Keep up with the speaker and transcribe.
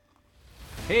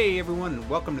Hey everyone,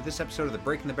 welcome to this episode of the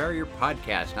Breaking the Barrier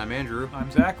podcast. I'm Andrew. I'm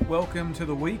Zach. Welcome to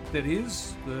the week that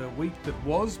is, the week that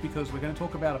was, because we're going to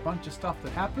talk about a bunch of stuff that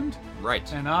happened. Right.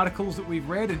 And articles that we've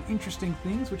read and interesting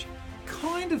things, which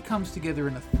kind of comes together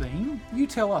in a theme. You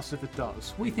tell us if it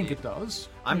does. We think it does.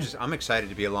 I'm excited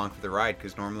to be along for the ride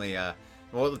because normally,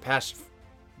 the past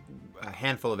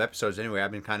handful of episodes anyway,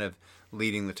 I've been kind of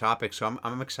leading the topic, so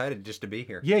I'm excited just to be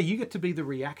here. Yeah, you get to be the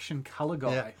reaction color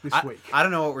guy this week. I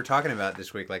don't know what we're talking about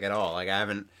this week, like at all. Like I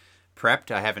haven't prepped,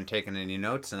 I haven't taken any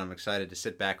notes, and I'm excited to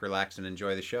sit back, relax, and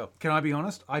enjoy the show. Can I be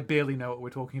honest? I barely know what we're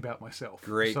talking about myself.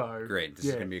 Great. This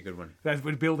is going to be a good one.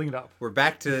 We're building it up. We're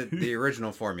back to the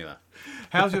original formula.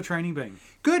 How's your training been?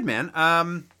 Good,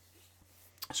 man.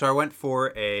 So I went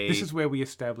for a... This is where we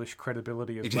establish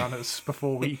credibility as runners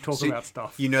before we talk about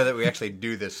stuff. You know that we actually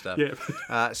do this stuff. Yeah.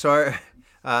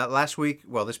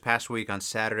 This past week on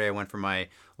Saturday, I went for my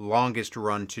longest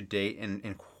run to date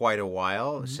in quite a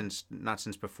while. Not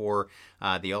since before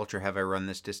the Ultra have I run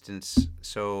this distance.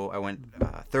 So I went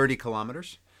 30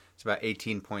 kilometers. It's about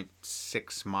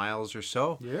 18.6 miles or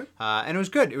so. Yeah. And it was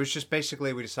good. It was just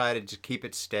basically we decided to keep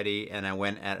it steady, and I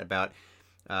went at about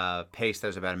pace that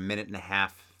was about a minute and a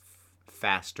half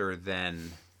faster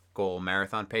than goal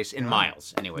marathon pace in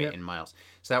miles. Anyway, in miles.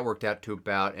 So that worked out to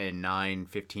about a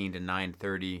 9:15 to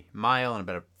 9:30 mile and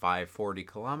about a 5:40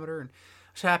 kilometer. And I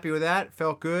was happy with that.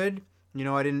 Felt good. You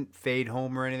know, I didn't fade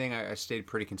home or anything. I stayed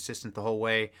pretty consistent the whole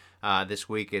way. This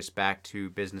week is back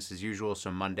to business as usual.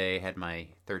 So Monday had my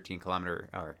 13-kilometer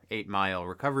or 8-mile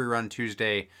recovery run.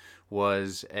 Tuesday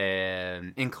was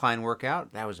an incline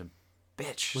workout. That was a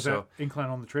bitch. Was that incline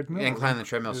on the treadmill? Incline on the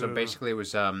treadmill. So basically it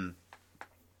was, it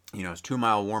was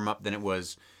 2-mile warm-up. Then it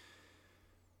was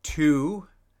 2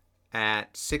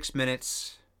 at 6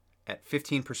 minutes at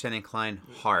 15% incline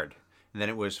hard. And then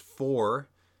it was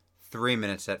 3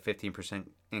 minutes at 15%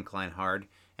 incline hard.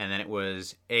 And then it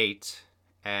was 8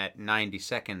 at 90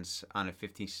 seconds on a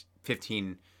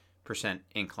 15%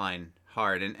 incline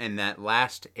hard. And that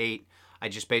last 8, I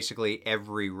just basically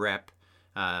every rep,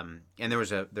 and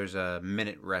there's a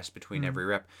minute rest between every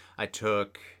rep. I'd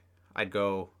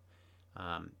go,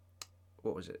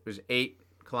 what was it? It was 8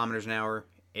 kilometers an hour,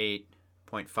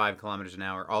 8.5 kilometers an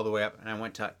hour, all the way up, and I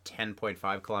went to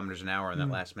 10.5 kilometers an hour in that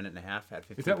last minute and a half at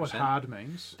 15%. Is that what hard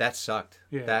means? That sucked.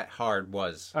 Yeah. That hard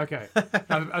was. Okay.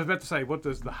 I was about to say, what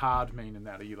does the hard mean in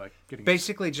that? Are you like getting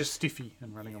basically just stiffy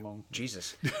and running along?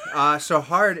 Jesus. So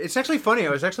hard. It's actually funny.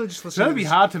 I was actually just listening. So it'd be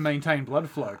hard to maintain blood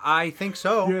flow. I think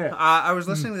so. Yeah. I was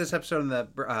listening to this episode on the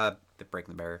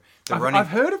Breaking the Barrier. I've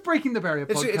heard of Breaking the Barrier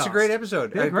podcast. It's a great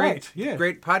episode. Yeah, great. Yeah.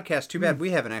 Great podcast. Too bad we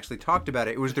haven't actually talked about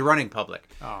it. It was the Running Public.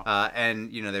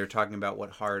 And, they were talking about what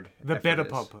hard The better is.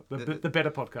 the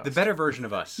better podcast. The better version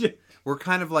of us. Yeah. We're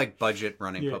kind of like budget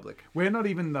Running Public. We're not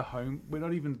even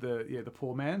the the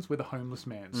poor man's. We're the homeless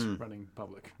man's Running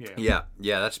Public. Yeah,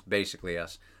 that's basically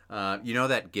us. You know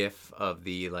that gif of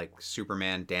the like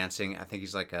Superman dancing? I think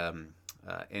he's like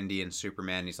Indian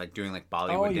Superman. He's like doing like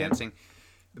Bollywood dancing.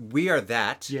 We are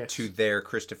that to their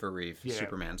Christopher Reeve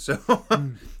Superman. So,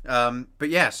 but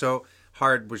yeah, so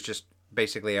hard was just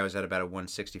basically I was at about a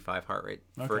 165 heart rate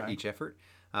for each effort.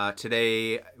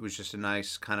 Today it was just a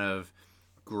nice kind of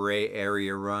gray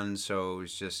area run. So it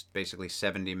was just basically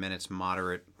 70 minutes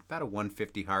moderate, about a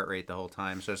 150 heart rate the whole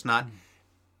time. So it's not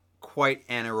quite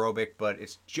anaerobic, but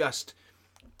it's just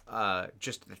at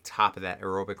the top of that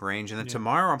aerobic range. And then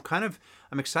tomorrow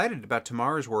I'm excited about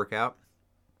tomorrow's workout.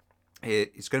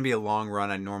 It's going to be a long run.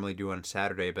 I normally do on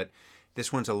Saturday, but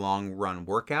this one's a long run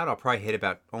workout. I'll probably hit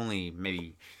about only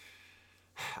maybe,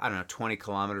 20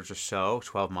 kilometers or so,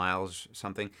 12 miles or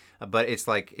something. But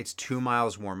it's 2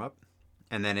 miles warm up,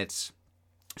 and then it's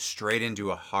straight into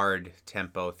a hard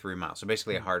tempo 3 miles. So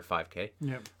basically a hard 5K.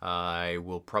 Yep. I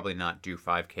will probably not do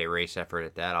 5K race effort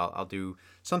at that. I'll do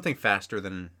something faster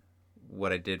than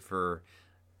what I did for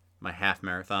my half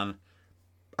marathon.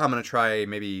 I'm going to try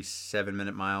maybe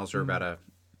 7-minute miles or about a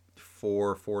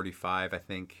 4:45, I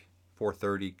think,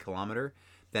 4:30 kilometer.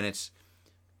 Then it's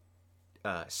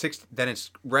then it's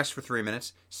rest for 3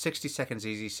 minutes, 60 seconds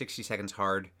easy, 60 seconds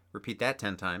hard. Repeat that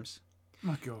 10 times.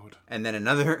 My God. And then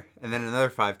another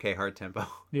 5K hard tempo.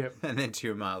 Yep. And then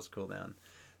 2 miles cool down.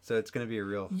 So it's going to be a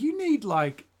real... You need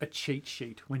like a cheat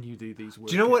sheet when you do these workouts.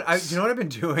 Do you know what I've been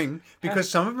doing? Because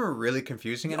some of them are really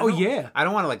confusing. And I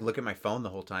don't want to look at my phone the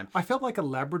whole time. I felt like a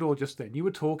Labrador just then. You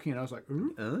were talking and I was like,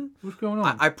 what's going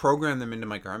on? I program them into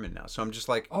my Garmin now. So I'm just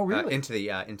like into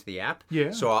the app.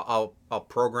 Yeah. So I'll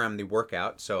program the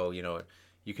workout. So,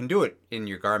 you can do it in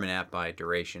your Garmin app by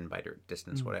duration, by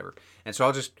distance, whatever. And so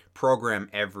I'll just program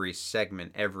every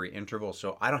segment, every interval.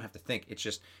 So I don't have to think. It's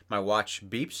just my watch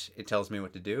beeps. It tells me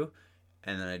what to do.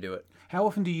 and then I do it. How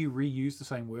often do you reuse the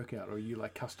same workout, or are you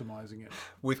like customizing it?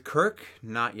 With Kirk,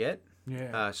 not yet.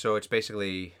 Yeah. So it's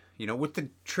basically, with the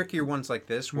trickier ones like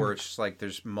this, where it's just like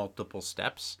there's multiple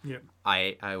steps. Yep.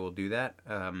 I will do that.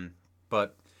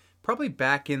 But probably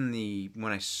back in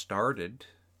when I started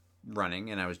running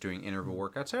and I was doing interval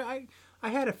workouts, I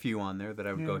had a few on there that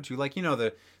I would go to, like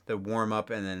the warm up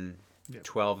and then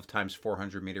 12 times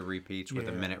 400 meter repeats with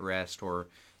a minute rest, or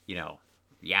Yasso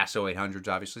 800s,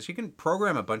 obviously. So you can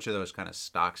program a bunch of those kind of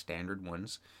stock standard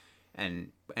ones.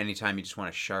 And anytime you just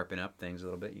want to sharpen up things a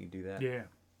little bit, you can do that. Yeah.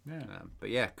 Yeah. But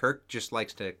yeah, Kirk just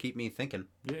likes to keep me thinking.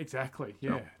 Yeah, exactly.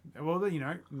 Yeah. Oh. Well,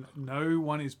 no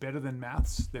one is better than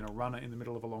maths than a runner in the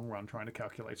middle of a long run trying to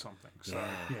calculate something. So,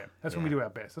 that's when we do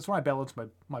our best. That's when I balance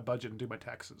my budget and do my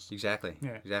taxes. Exactly.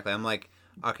 Yeah. Exactly. I'm like,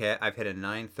 okay, I've hit a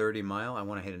 9:30 mile. I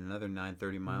want to hit another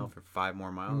 9:30 mile for 5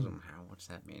 more miles. What's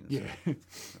that mean? Yeah. So,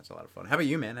 that's a lot of fun. How about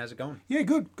you, man? How's it going? Yeah,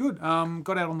 good.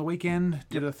 Got out on the weekend,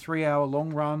 did a 3-hour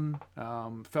long run.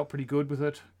 Felt pretty good with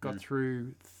it. Got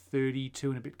through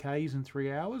 32 and a bit Ks in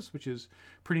 3 hours, which is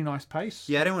pretty nice pace.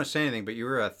 Yeah, I didn't want to say anything, but you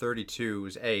were 32,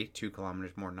 was A, 2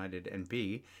 kilometers more than I did, and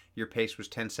B, your pace was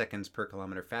 10 seconds per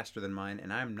kilometer faster than mine,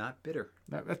 and I'm not bitter.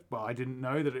 Well, I didn't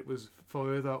know that it was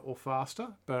further or faster,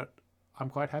 but I'm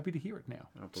quite happy to hear it now.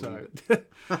 So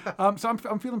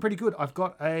I'm feeling pretty good. I've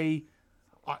got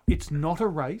it's not a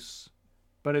race,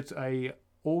 but it's a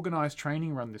organised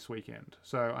training run this weekend.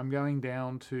 So I'm going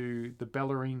down to the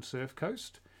Bellarine Surf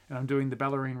Coast, and I'm doing the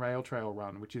Bellarine Rail Trail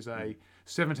Run, which is a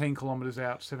 17 kilometres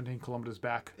out, 17 kilometres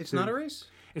back. It's not a race?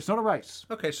 It's not a race.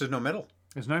 Okay, so there's no medal?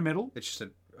 There's no medal. It's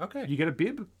just okay. You get a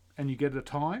bib and you get a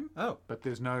time. Oh. But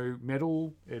there's no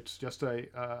medal. It's just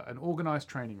an organised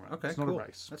training run. Okay, it's not cool. a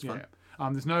race. That's fun.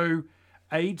 There's no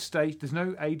aid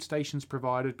stations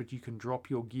provided, but you can drop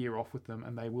your gear off with them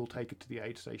and they will take it to the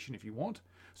aid station if you want.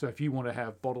 So if you want to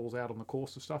have bottles out on the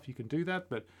course of stuff, you can do that.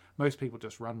 But most people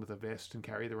just run with a vest and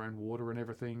carry their own water and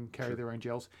everything, carry their own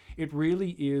gels. It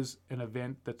really is an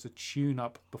event that's a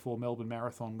tune-up before Melbourne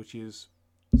Marathon, which is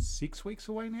 6 weeks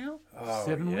away now?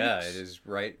 7 weeks? Yeah, it is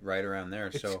right around there.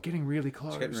 It's getting really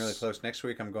close. It's getting really close. Next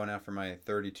week, I'm going out for my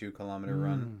 32-kilometer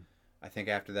run. I think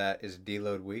after that is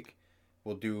deload week.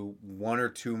 We'll do 1 or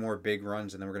 2 more big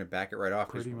runs, and then we're going to back it right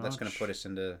off. Because that's going to put us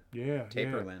into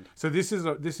taper land. So this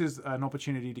is an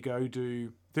opportunity to go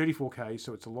do 34K,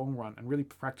 so it's a long run, and really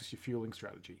practice your fueling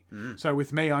strategy. So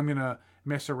with me, I'm going to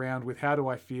mess around with how do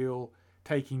I feel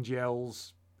taking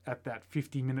gels at that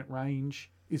 50-minute range.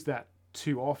 Is that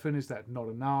too often? Is that not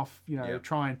enough?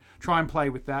 Try and play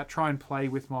with that. Try and play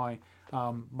with my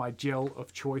my gel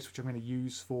of choice, which I'm going to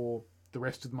use for the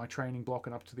rest of my training block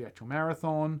and up to the actual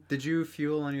marathon. Did you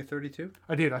fuel on your 32?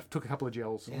 I did. I took a couple of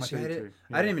gels on my 32.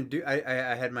 I didn't even do...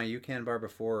 I had my UCAN bar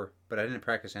before, but I didn't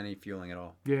practice any fueling at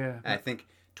all. Yeah. I think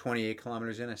 28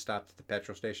 kilometers in, I stopped at the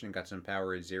petrol station and got some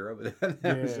power at 0, but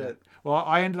that was it. Well,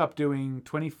 I ended up doing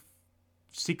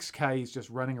 26 Ks just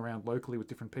running around locally with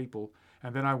different people.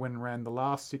 And then I went and ran the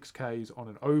last 6 Ks on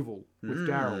an oval with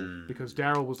Daryl, because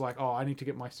Daryl was like, I need to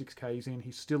get my 6 Ks in.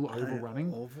 He's still oval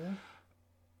running. Oval?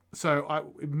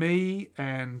 So me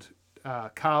and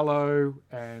Carlo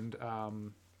and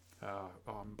I'm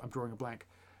drawing a blank,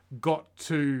 got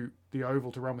to the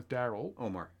oval to run with Daryl.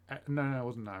 Omar. No, it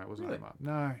wasn't. No, it wasn't really? Omar.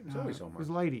 No, it's always Omar. It was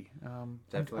a lady.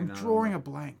 Definitely I'm not drawing Omar. a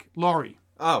blank. Laurie.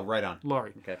 Oh, right on.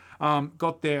 Laurie. Okay.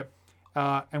 Got there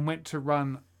and went to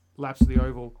run laps of the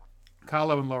oval.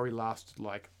 Carlo and Laurie lasted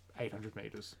like 800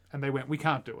 meters, and they went, we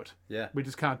can't do it. Yeah. We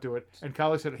just can't do it. And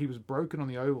Carlo said he was broken on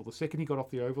the oval. The second he got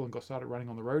off the oval and started running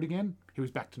on the road again, he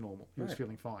was back to normal. He was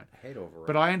feeling fine. I hate oval.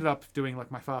 But I ended up doing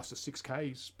like my fastest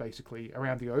 6Ks basically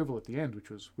around the oval at the end, which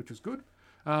was good.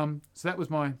 So that was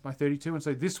my 32. And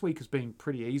so this week has been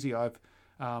pretty easy. I've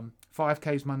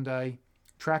 5Ks Monday,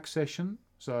 track session.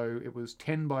 So it was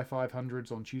 10 by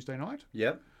 500s on Tuesday night.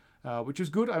 Yep. Which was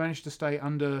good. I managed to stay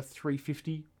under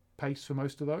 350 pace for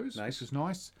most of those. Nice. Which is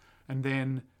nice. And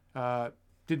then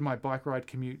did my bike ride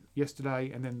commute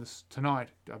yesterday, and then tonight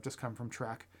I've just come from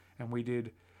track, and we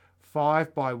did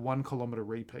 5 by 1 kilometer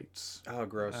repeats. Oh,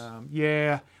 gross.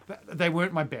 They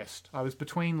weren't my best. I was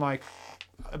between like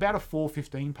about a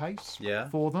 4:15 pace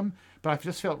for them, but I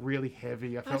just felt really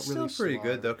heavy. I felt really still pretty slow.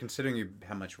 good though, considering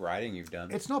how much riding you've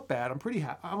done. It's not bad. I'm pretty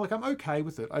happy. I'm okay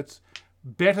with it. It's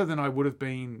better than I would have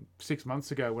been 6 months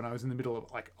ago when I was in the middle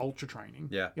of like ultra training.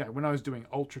 Yeah. When I was doing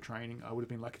ultra training, I would have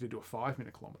been lucky to do a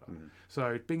 5-minute kilometer.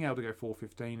 So being able to go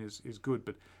 4:15 is good.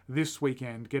 But this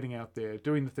weekend, getting out there,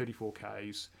 doing the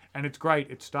 34Ks, and it's great.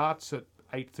 It starts at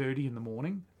 8:30 in the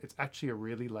morning. It's actually a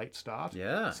really late start.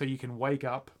 Yeah. So you can wake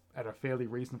up at a fairly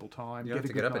reasonable time. You don't get have a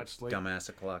to good get up night's at sleep. dumbass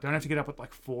o'clock. Don't have to get up at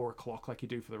like 4 o'clock like you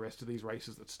do for the rest of these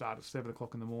races that start at 7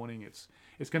 o'clock in the morning. It's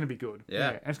going to be good. Yeah.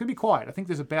 And it's going to be quiet. I think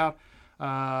there's about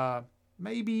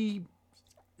maybe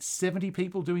 70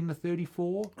 people doing the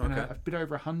 34 and a bit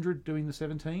over 100 doing the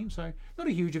 17. So not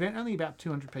a huge event, only about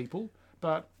 200 people.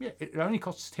 But yeah, it only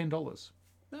costs $10.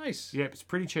 Nice. Yeah, it's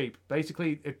pretty cheap.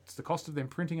 Basically, it's the cost of them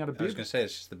printing out a bib. I was going to say,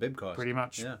 it's just the bib cost. Pretty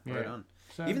much. Yeah, right on.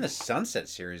 So, Even the Sunset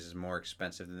Series is more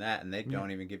expensive than that, and they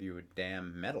don't even give you a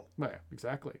damn medal. Yeah,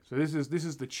 exactly. So this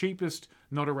is the cheapest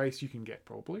not a race you can get,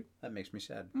 probably. That makes me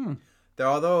sad.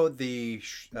 Although the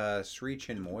Sri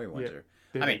Chinmoy ones are,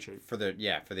 I mean, cheap. for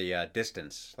the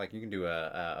distance, like you can do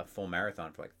a full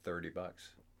marathon for like $30.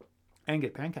 And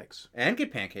get pancakes. And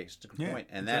get pancakes, to the point.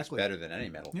 And that's better than any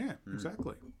medal. Yeah,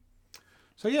 exactly.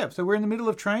 So we're in the middle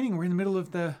of training. We're in the middle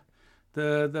of the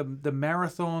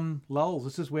marathon lulls.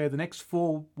 This is where the next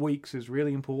 4 weeks is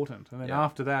really important. And then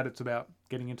after that, it's about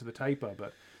getting into the taper.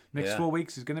 But next 4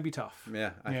 weeks is going to be tough.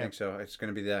 Yeah, I think so. It's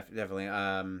going to be definitely.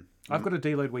 I've got a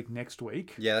deload week next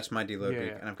week. Yeah, that's my deload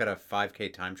week. And I've got a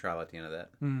 5K time trial at the end of that,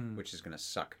 which is going to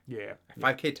suck. Yeah.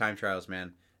 5K time trials,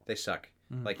 man, they suck.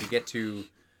 Like you get to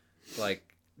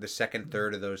like the second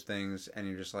third of those things and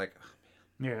you're just like, oh,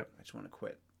 man, I just want to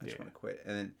quit. I just want to quit.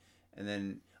 And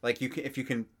then like if you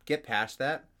can get past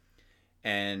that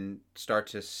and start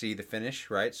to see the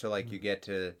finish, right? So like you get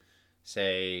to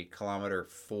say kilometer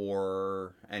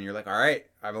 4 and you're like, all right,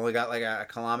 I've only got like a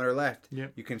kilometer left.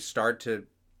 Yep. You can start to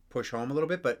push home a little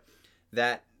bit, but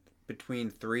that between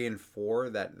 3 and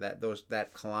 4, that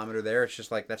kilometer there, it's just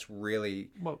like that's really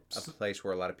a place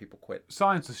where a lot of people quit.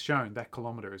 Science has shown that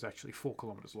kilometer is actually 4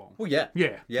 kilometers long. Well, yeah,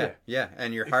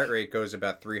 and your heart rate goes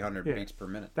about 300 beats per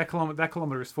minute. That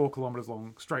kilometer is 4 kilometers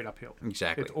long, straight uphill.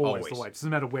 Exactly, it's always the way. It doesn't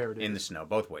matter where it is. In the snow,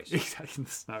 both ways. Exactly, in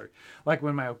the snow. Like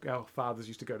when our fathers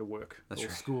used to go to work or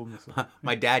school.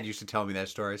 My dad used to tell me that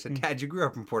story. I said, Dad, you grew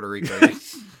up in Puerto Rico.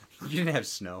 You didn't have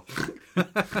snow.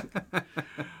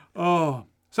 Oh.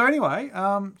 So anyway,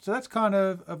 so that's kind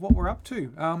of what we're up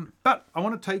to. But I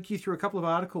want to take you through a couple of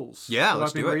articles that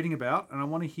I've been reading about, and I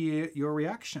want to hear your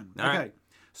reaction. All right.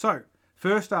 So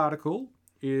first article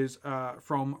is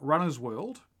from Runner's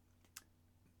World.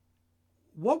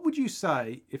 What would you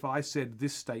say if I said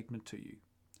this statement to you?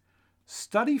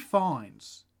 Study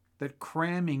finds that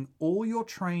cramming all your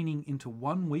training into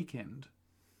one weekend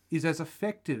is as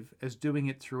effective as doing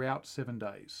it throughout 7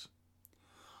 days.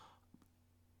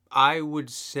 I would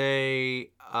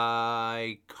say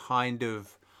I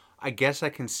guess I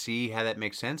can see how that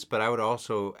makes sense, but I would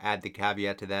also add the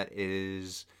caveat to that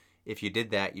is if you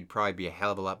did that, you'd probably be a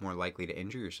hell of a lot more likely to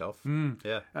injure yourself.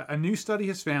 Yeah. A new study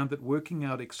has found that working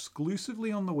out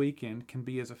exclusively on the weekend can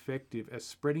be as effective as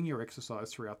spreading your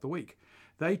exercise throughout the week.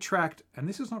 They tracked, and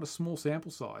this is not a small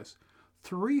sample size,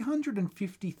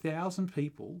 350,000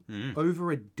 people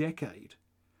over a decade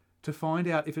to find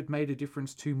out if it made a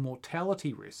difference to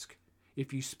mortality risk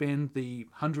if you spend the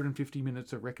 150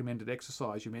 minutes of recommended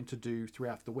exercise you're meant to do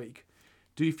throughout the week.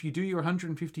 If you do your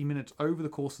 150 minutes over the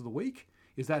course of the week,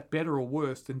 is that better or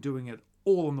worse than doing it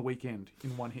all on the weekend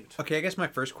in one hit? Okay, I guess my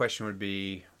first question would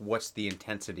be, what's the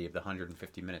intensity of the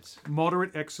 150 minutes?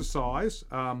 Moderate exercise.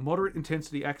 Moderate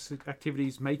intensity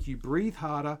activities make you breathe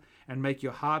harder and make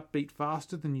your heart beat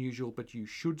faster than usual, but you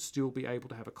should still be able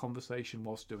to have a conversation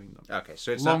whilst doing them. Okay,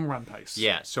 so it's long run pace.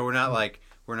 Yeah, so we're not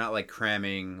like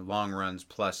cramming long runs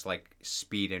plus like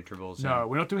speed intervals. No,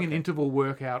 we're not doing an interval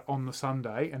workout on the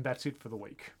Sunday and that's it for the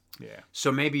week. Yeah.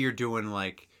 So maybe you're doing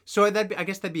like... So I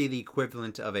guess that'd be the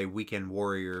equivalent of a weekend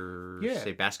warrior,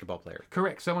 say, basketball player.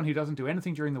 Correct. Someone who doesn't do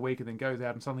anything during the week and then goes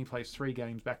out and suddenly plays 3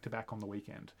 games back-to-back on the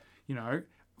weekend. You know,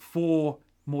 for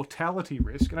mortality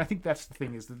risk. And I think that's the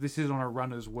thing, is that this is on a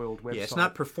Runner's World website. Yeah, it's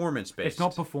not performance-based. It's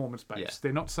not performance-based. Yeah.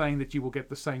 They're not saying that you will get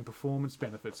the same performance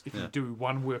benefits if you do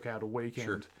one workout a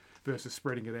weekend versus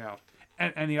spreading it out.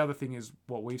 And the other thing is,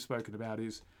 what we've spoken about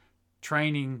is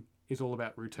training is all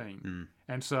about routine.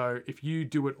 And so if you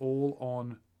do it all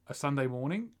on a Sunday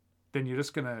morning, then you're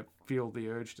just going to feel the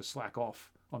urge to slack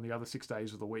off on the other 6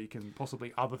 days of the week, and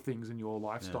possibly other things in your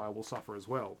lifestyle will suffer as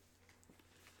well.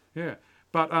 Yeah.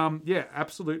 But,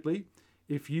 absolutely.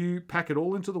 If you pack it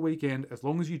all into the weekend, as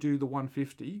long as you do the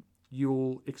 150,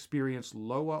 you'll experience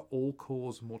lower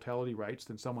all-cause mortality rates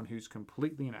than someone who's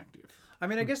completely inactive. I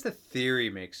mean, I guess the theory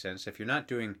makes sense. If you're not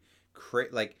doing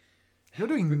you're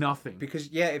doing nothing. Because,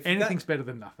 if anything's better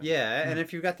than nothing. Yeah, and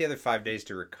if you've got the other 5 days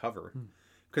to recover.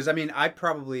 Because, I mean,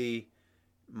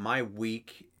 my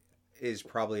week is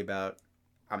probably about,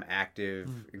 I'm active,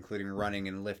 including running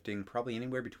and lifting, probably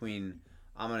anywhere between,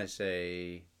 I'm going to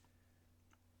say,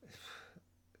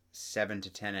 7 to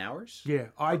 10 hours. Yeah,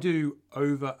 I do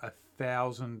over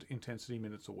 1,000 intensity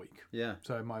minutes a week. Yeah.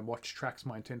 So my watch tracks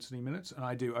my intensity minutes, and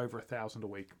I do over 1,000 a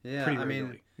week. Yeah, pretty I mean,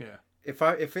 regularly. Yeah.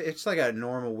 If it's like a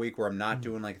normal week where I'm not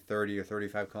doing like a 30 or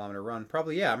 35 kilometer run,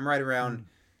 probably I'm right around,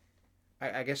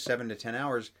 I guess 7 to 10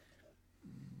 hours.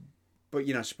 But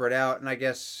spread out, and I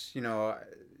guess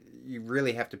you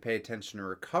really have to pay attention to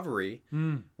recovery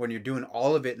when you're doing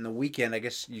all of it in the weekend. I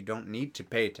guess you don't need to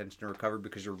pay attention to recovery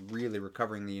because you're really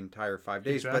recovering the entire 5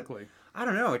 days. Exactly. But I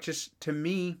don't know. It just, to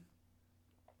me,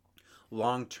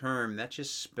 long term, that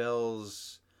just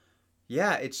spells.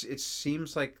 Yeah, it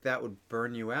seems like that would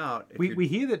burn you out. We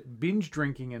hear that binge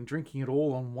drinking and drinking it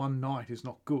all on one night is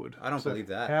not good. I don't believe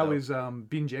that. How is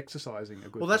binge exercising a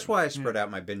good Well, that's thing? why I spread out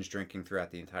my binge drinking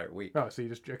throughout the entire week. Oh, so you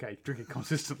just drink it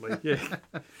consistently. Yeah.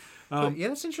 Yeah,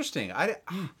 that's interesting.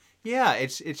 Yeah,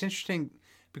 it's interesting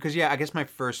because I guess my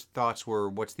first thoughts were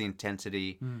what's the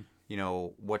intensity,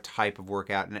 what type of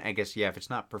workout, and I guess if it's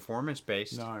not performance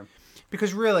based. No.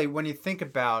 Because really, when you think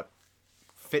about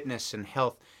fitness and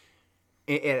health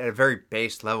at a very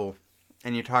base level,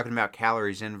 and you're talking about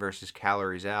calories in versus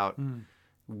calories out,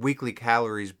 weekly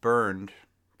calories burned,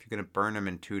 if you're going to burn them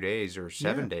in 2 days or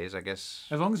 7 days, I guess.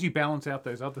 As long as you balance out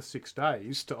those other 6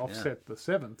 days to offset the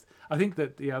 7th. I think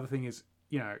that the other thing is,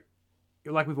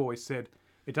 like we've always said,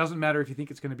 it doesn't matter if you think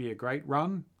it's going to be a great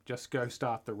run, just go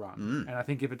start the run. And I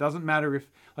think if it doesn't matter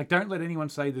don't let anyone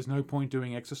say there's no point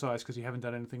doing exercise because you haven't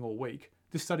done anything all week.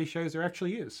 This study shows there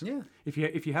actually is. Yeah. If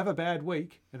you have a bad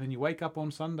week and then you wake up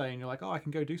on Sunday and you're like, I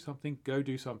can go do something, go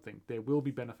do something. There will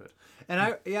be benefit. And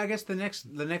I guess the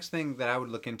next thing that I would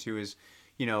look into is,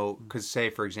 because say,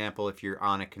 for example, if you're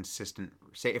on a consistent,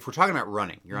 if we're talking about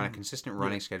running, you're on a consistent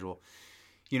running schedule,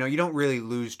 you don't really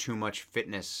lose too much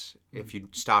fitness if you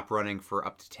stop running for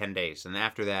up to 10 days. And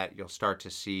after that, you'll start to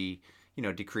see,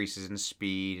 decreases in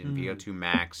speed and VO2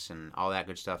 max and all that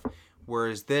good stuff.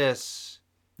 Whereas this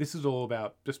is all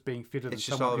about just being fitter than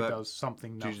someone who does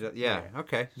something.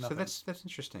 Okay. Nothing. So that's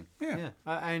interesting. Yeah.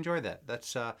 I enjoy that.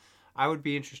 That's I would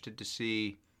be interested to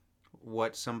see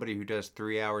what somebody who does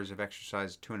 3 hours of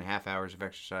exercise, 2.5 hours of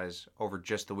exercise over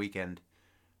just the weekend,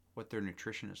 what their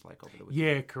nutrition is like over the weekend.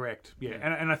 Yeah, correct. Yeah.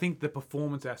 And I think the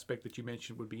performance aspect that you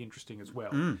mentioned would be interesting as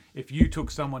well. If you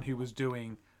took someone who was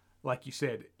doing, like you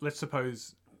said, let's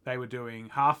suppose they were doing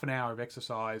half an hour of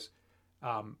exercise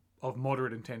of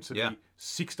moderate intensity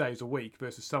 6 days a week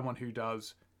versus someone who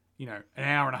does, an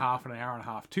hour and a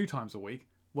half, 2 times a week.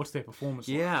 What's their performance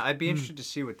like? Yeah, I'd be interested to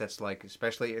see what that's like,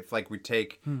 especially if we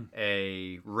take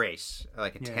a race,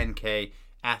 like a 10K,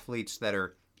 athletes that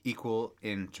are equal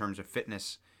in terms of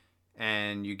fitness,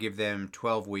 and you give them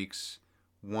 12 weeks.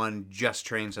 One just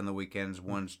trains on the weekends,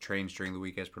 one trains during the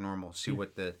week as per normal. See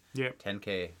what the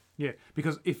 10K... Yeah,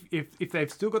 because if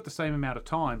they've still got the same amount of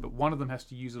time, but one of them has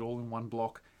to use it all in one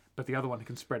block, but the other one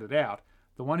can spread it out,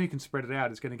 the one who can spread it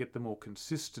out is going to get the more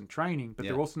consistent training, but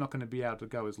they're also not going to be able to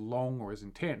go as long or as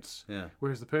intense. Yeah.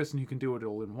 Whereas the person who can do it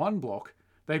all in one block,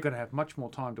 they've got to have much more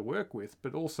time to work with,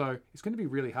 but also it's going to be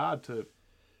really hard to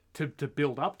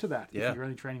build up to that if you're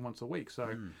only training once a week.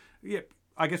 So,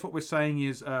 I guess what we're saying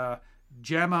is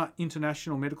JAMA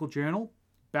International Medical Journal,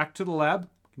 back to the lab.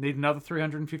 Need another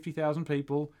 350,000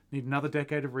 people, need another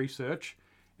decade of research.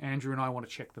 Andrew and I want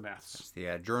to check the maths. It's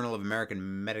the Journal of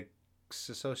American Medics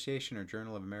Association or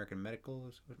Journal of American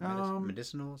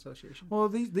Medicinal Association? Well,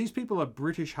 these people are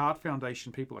British Heart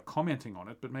Foundation people are commenting on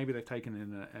it, but maybe they've taken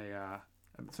in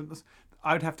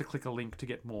I would have to click a link to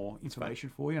get more information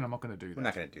for you, and I'm not going to do that. We're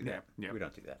not going to do that. Yeah. We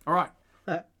don't do that. All right.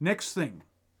 Next thing.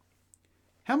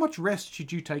 How much rest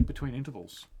should you take between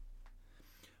intervals?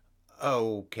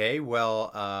 Okay,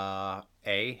 well,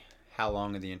 A, how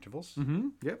long are the intervals? Mm-hmm.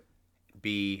 Yep.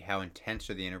 B, how intense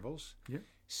are the intervals? Yep.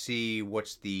 C,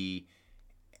 what's the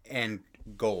end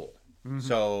goal? Mm-hmm.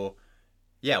 So,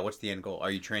 what's the end goal? Are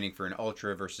you training for an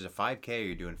ultra versus a 5K? Are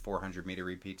you doing 400-meter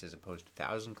repeats as opposed to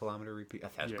 1,000-kilometer repeats?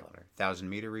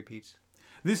 1,000-meter repeats?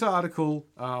 This article,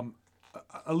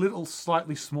 a little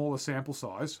slightly smaller sample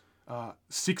size.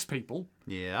 6 people.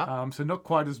 Yeah. So not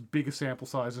quite as big a sample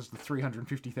size as the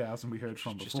 350,000 we heard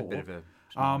from just before. Just a bit of a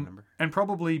small number. And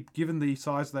probably, given the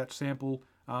size of that sample,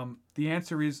 the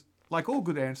answer is, like all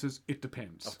good answers, it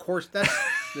depends. Of course,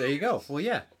 there you go. Well,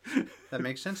 yeah, that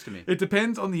makes sense to me. It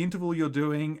depends on the interval you're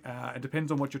doing. It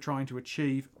depends on what you're trying to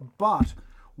achieve. But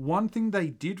one thing they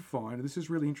did find, and this is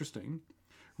really interesting,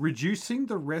 reducing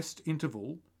the rest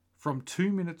interval from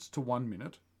 2 minutes to 1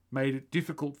 minute made it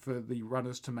difficult for the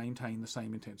runners to maintain the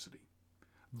same intensity.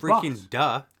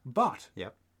 Duh. But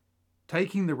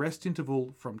taking the rest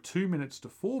interval from 2 minutes to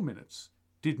 4 minutes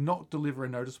did not deliver a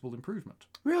noticeable improvement.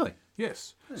 Really?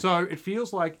 Yes. So it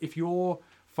feels like if you're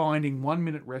finding 1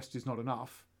 minute rest is not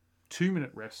enough. 2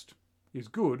 minute rest is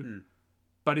good.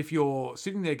 But if you're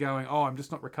sitting there going, oh, I'm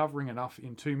just not recovering enough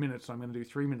in 2 minutes, so I'm going to do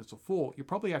 3 minutes or 4, you're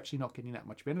probably actually not getting that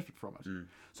much benefit from it.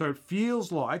 So it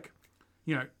feels like,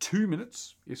 2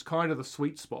 minutes is kind of the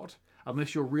sweet spot,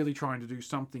 unless you're really trying to do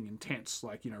something intense,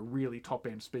 like, really top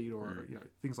end speed or,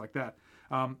 things like that.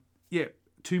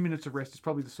 2 minutes of rest is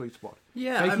probably the sweet spot.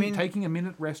 Yeah, taking a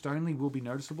minute rest only will be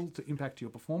noticeable to impact your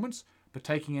performance, but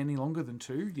taking any longer than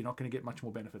 2, you're not going to get much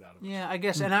more benefit out of it. Yeah, I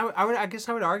guess, and I guess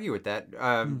I would argue with that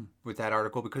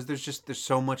article, because there's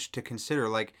so much to consider.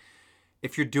 Like,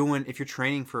 if you're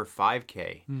training for a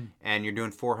 5K and you're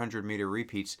doing 400-meter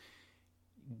repeats,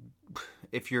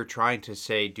 if you're trying to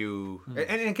say and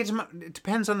it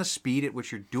depends on the speed at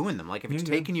which you're doing them. Like, if it's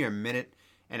taking you a minute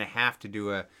and a half to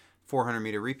do a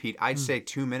 400-meter repeat, I'd say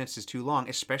 2 minutes is too long,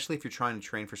 especially if you're trying to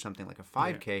train for something like a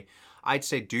 5K. Yeah. I'd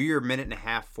say do your minute and a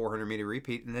half 400-meter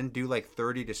repeat and then do like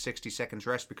 30 to 60 seconds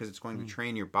rest, because it's going to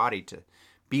train your body to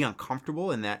be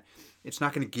uncomfortable, and that it's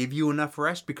not going to give you enough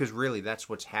rest, because really that's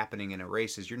what's happening in a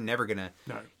race is you're never going to...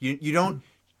 No. You don't...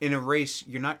 In a race,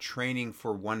 you're not training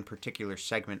for one particular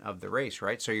segment of the race,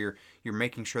 right? So you're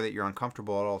making sure that you're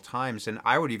uncomfortable at all times. And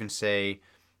I would even say,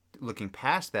 looking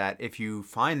past that, if you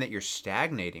find that you're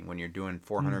stagnating when you're doing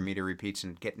 400-meter repeats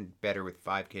and getting better with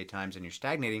 5K times and you're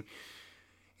stagnating,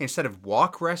 instead of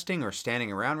walk resting or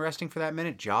standing around resting for that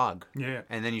minute, jog. Yeah.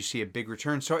 And then you see a big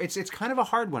return. So it's kind of a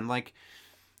hard one. Like,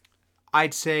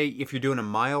 I'd say if you're doing a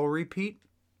mile repeat,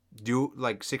 do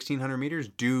like 1,600 meters,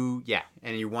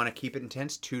 and you want to keep it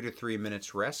intense, 2 to 3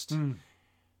 minutes rest.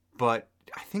 But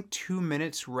I think 2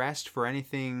 minutes rest for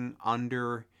anything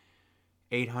under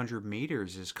 800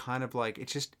 meters is kind of like, it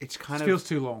feels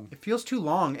too long. It feels too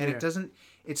long, and it doesn't,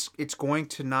 it's going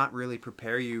to not really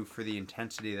prepare you for the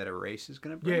intensity that a race is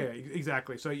going to bring. Yeah,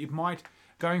 exactly. So it might,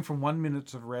 going from 1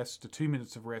 minute of rest to 2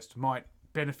 minutes of rest might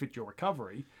benefit your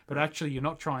recovery, but actually you're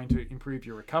not trying to improve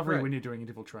your recovery when you're doing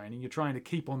interval training. You're trying to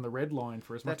keep on the red line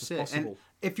for as much as possible. And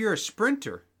if you're a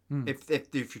sprinter, if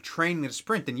you're training to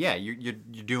sprint, then you're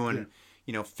doing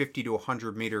 50 to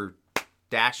 100 meter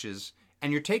dashes,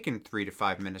 and you're taking 3 to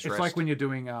 5 minutes rest. It's like when you're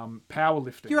doing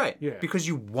powerlifting. You're right. Yeah. Because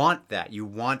you want that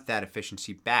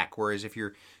efficiency back. Whereas if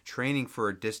you're training for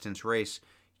a distance race,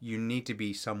 you need to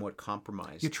be somewhat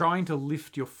compromised. You're trying to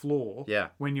lift your floor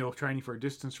when you're training for a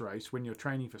distance race. When you're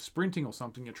training for sprinting or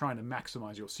something, you're trying to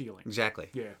maximize your ceiling. Exactly.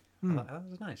 Yeah. Well, that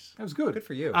was nice. That was good. Good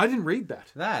for you. I didn't read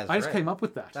that. I just came up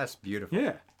with that. That's beautiful.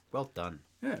 Yeah. Well done.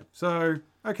 Yeah. So,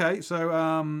 okay.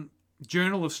 So,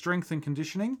 Journal of Strength and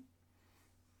Conditioning,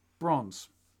 bronze.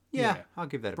 Yeah. I'll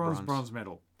give that a bronze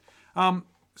medal.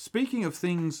 Speaking of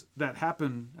things that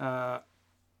happen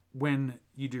when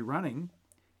you do running,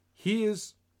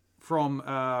 here's from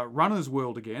Runner's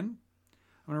World again.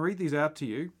 I'm going to read these out to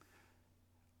you.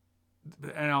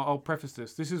 And I'll preface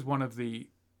this. This is one of the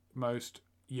most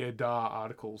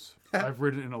articles I've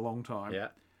written in a long time.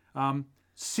 Yeah.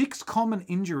 6 common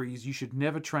injuries you should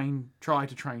never try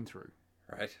to train through.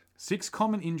 Right. 6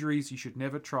 common injuries you should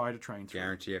never try to train through.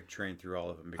 Guarantee I've trained through all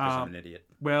of them because I'm an idiot.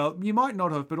 Well, you might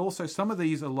not have, but also some of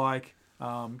these are like,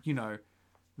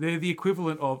 they're the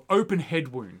equivalent of open head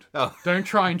wound. Oh. Don't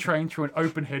try and train through an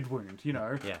open head wound,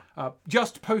 Yeah.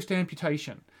 Just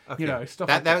post-amputation, Okay. stuff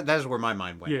like that. That is where my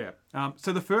mind went. Yeah.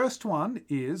 So the first one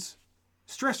is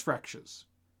stress fractures.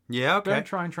 Yeah, okay. Don't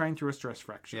try and train through a stress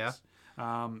fractures.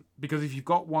 Yeah. Because if you've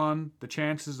got one, the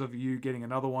chances of you getting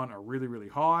another one are really, really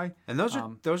high. And those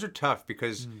are tough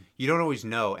because you don't always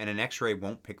know, and an X-ray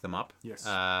won't pick them up. Yes.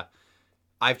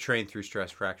 I've trained through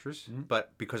stress fractures,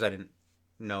 but because I didn't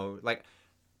know, like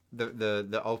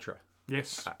the ultra.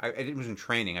 Yes. I wasn't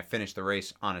training. I finished the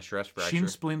race on a stress fracture. Shin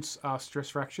splints are stress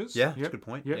fractures. Yeah, that's a good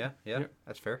point. Yep. Yeah,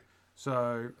 that's fair.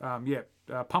 So,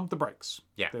 pump the brakes.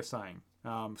 Yeah. They're saying.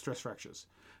 Stress fractures.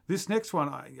 This next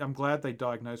one, I'm glad they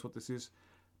diagnosed what this is.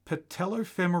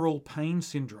 Patellofemoral pain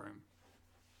syndrome.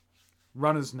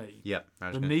 Runner's knee. Yep.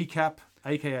 The kneecap,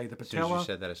 a.k.a. the patella, as soon as you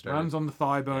said that, I started. runs on the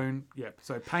thigh bone. Yep.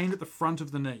 So pain at the front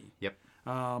of the knee. Yep.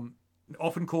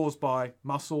 Often caused by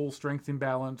muscle strength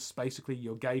imbalance. Basically,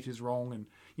 your gait is wrong, and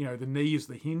the knee is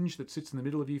the hinge that sits in the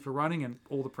middle of you for running, and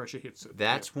all the pressure hits it.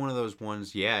 That's one of those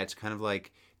ones. Yeah, it's kind of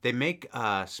like they make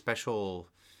special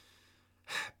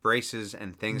braces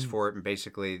and things for it, and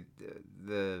basically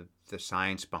the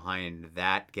science behind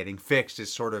that getting fixed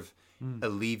is sort of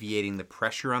alleviating the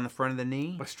pressure on the front of the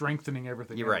knee by strengthening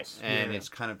everything. You're else. Right, and it's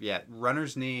kind of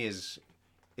runner's knee is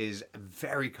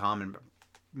very common.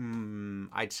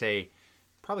 I'd say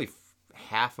probably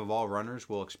half of all runners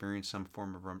will experience some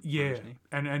form of runner's knee.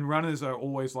 And runners are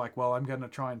always like, well, I'm going to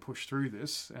try and push through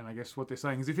this. And I guess what they're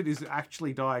saying is if it is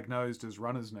actually diagnosed as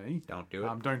runner's knee, don't do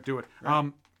it. Don't do it.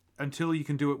 Right. Until you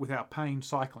can do it without pain,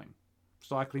 cycling.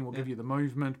 Cycling will give you the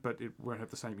movement, but it won't have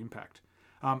the same impact.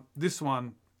 This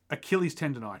one, Achilles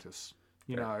tendonitis.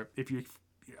 You know, if you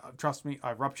trust me,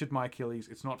 I've ruptured my Achilles.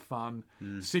 It's not fun.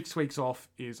 6 weeks off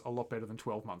is a lot better than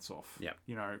 12 months off. Yeah.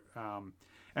 You know,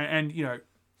 and you know,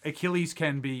 Achilles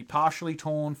can be partially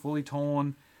torn, fully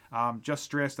torn, just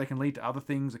stress. They can lead to other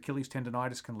things. Achilles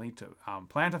tendonitis can lead to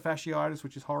plantar fasciitis,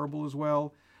 which is horrible as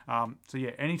well. So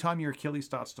yeah, anytime your Achilles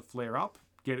starts to flare up,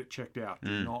 get it checked out.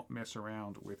 Do not mess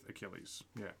around with Achilles.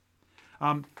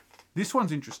 Yeah. This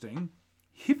one's interesting.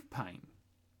 Hip pain.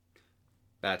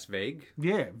 That's vague.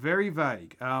 Yeah, very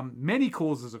vague. Many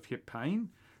causes of hip pain,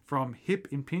 from hip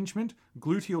impingement,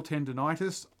 gluteal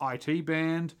tendonitis, IT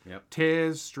band,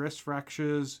 tears, stress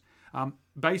fractures.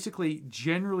 Basically,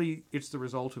 generally, it's the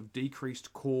result of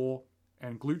decreased core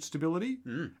and glute stability,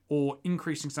 or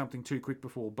increasing something too quick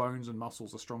before bones and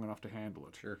muscles are strong enough to handle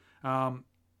it. Sure.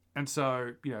 And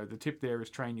so, you know, the tip there is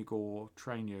train your core,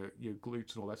 train your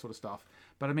glutes and all that sort of stuff.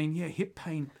 But I mean, yeah, hip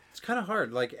pain. It's kind of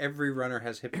hard. Like every runner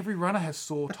has hip pain. Every runner has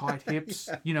sore, tight hips.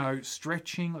 You know,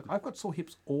 stretching. Like I've got sore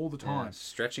hips all the time. Yeah,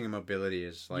 stretching and mobility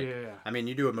is like. Yeah. I mean,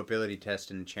 you do a mobility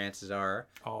test, and chances are,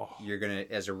 you're gonna,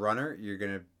 as a runner, you're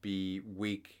gonna be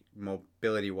weak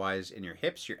mobility-wise in your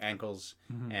hips, your ankles,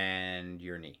 and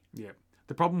your knee. Yeah.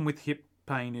 The problem with hip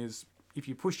pain is, if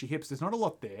you push your hips, there's not a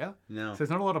lot there. No. So there's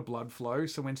not a lot of blood flow.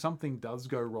 So when something does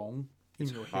go wrong in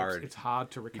your hips, it's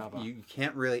hard to recover. You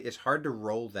can't really, it's hard to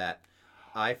roll that.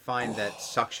 I find that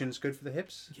suction's good for the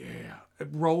hips. Yeah.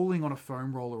 Rolling on a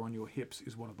foam roller on your hips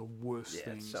is one of the worst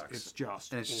things. It sucks. It's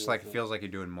just And it's just like, it feels like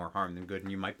you're doing more harm than good, and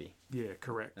you might be. Yeah,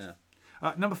 correct.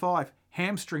 Yeah. Number 5,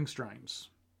 hamstring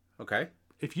strains. Okay.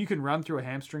 If you can run through a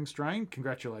hamstring strain,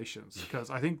 congratulations. Because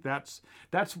I think that's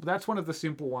one of the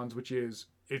simple ones, which is,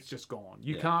 it's just gone.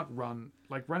 You can't run,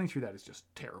 like running through that is just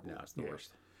terrible. No, it's the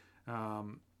worst.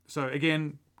 So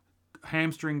again,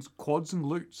 hamstrings, quads and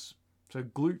glutes. So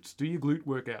glutes, do your glute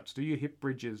workouts, do your hip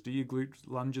bridges, do your glute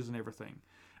lunges and everything.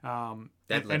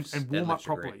 Deadlifts. And warm up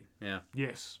properly. Yeah.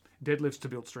 Yes. Deadlifts to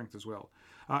build strength as well.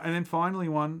 And then finally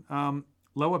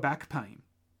lower back pain.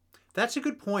 That's a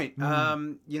good point.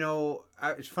 You know,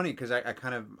 it's funny because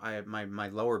my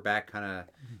lower back kind of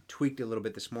tweaked a little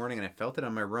bit this morning, and I felt it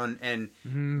on my run.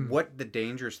 And what the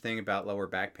dangerous thing about lower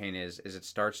back pain is it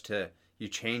starts to, you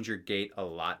change your gait a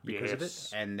lot because of it,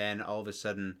 and then all of a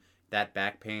sudden that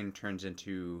back pain turns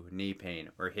into knee pain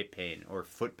or hip pain or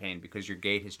foot pain because your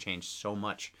gait has changed so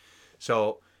much.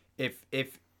 So if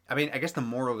I mean, I guess the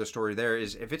moral of the story there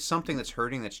is, if it's something that's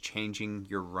hurting, that's changing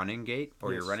your running gait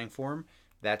or your running form,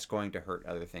 that's going to hurt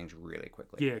other things really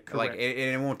quickly. Yeah, correct. Like,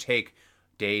 it won't take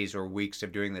days or weeks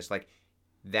of doing this. Like,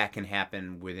 that can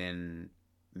happen within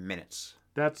minutes.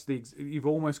 You've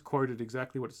almost quoted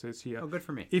exactly what it says here. Oh, good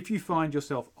for me. If you find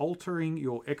yourself altering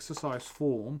your exercise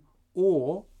form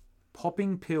or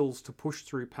popping pills to push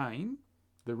through pain,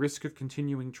 the risk of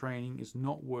continuing training is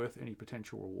not worth any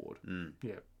potential reward.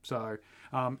 Yeah. So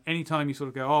anytime you sort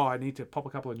of go, I need to pop a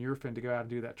couple of Nurofen to go out and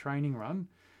do that training run,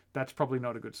 that's probably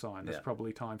not a good sign. That's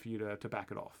probably time for you to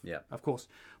back it off. Yeah. Of course,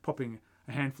 popping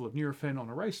a handful of Nurofen on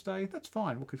a race day, that's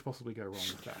fine. What could possibly go wrong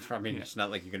with that? I mean, it's not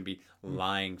like you're going to be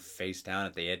lying face down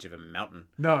at the edge of a mountain.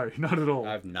 No, not at all.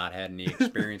 I've not had any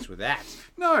experience with that.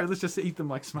 No, let's just eat them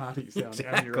like Smarties down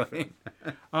Nurofen.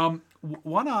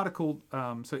 One article,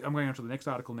 so I'm going on to the next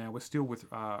article now. We're still with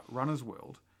Runner's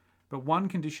World. But one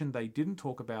condition they didn't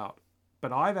talk about,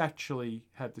 but I've actually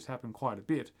had this happen quite a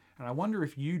bit, and I wonder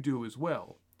if you do as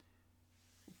well,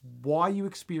 why you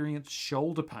experience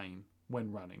shoulder pain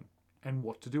when running and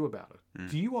what to do about it.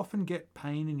 Do you often get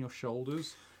pain in your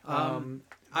shoulders?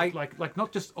 Like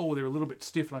not just, they're a little bit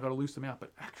stiff and I got to loose them out,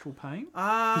 but actual pain?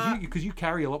 Because you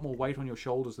carry a lot more weight on your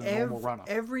shoulders than a normal runner.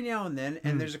 Every now and then,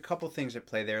 and there's a couple things at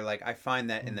play there. Like, I find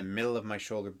that in the middle of my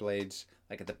shoulder blades,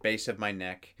 like at the base of my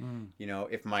neck, you know,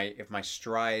 if my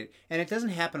stride, and it doesn't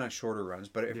happen on shorter runs,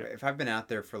 but if I've been out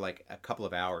there for like a couple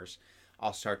of hours,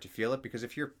 I'll start to feel it, because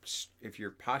if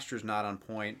your posture's not on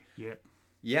point,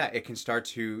 it can start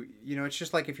to, you know, it's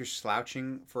just like if you're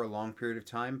slouching for a long period of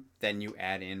time, then you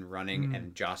add in running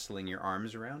and jostling your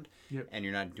arms around, and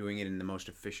you're not doing it in the most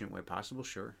efficient way possible.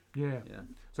 Sure. Yeah.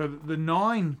 So the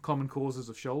 9 common causes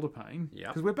of shoulder pain,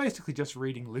 because we're basically just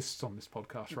reading lists on this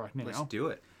podcast right now. Let's do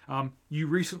it. You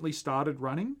recently started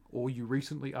running, or you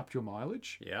recently upped your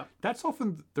mileage. Yeah. That's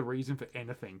often the reason for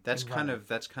anything. That's kind of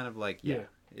like,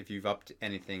 if you've upped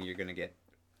anything, you're going to get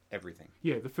everything.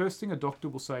 Yeah, the first thing a doctor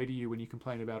will say to you when you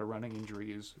complain about a running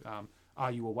injury is,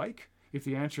 are you awake? If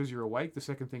the answer is you're awake, the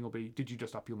second thing will be, did you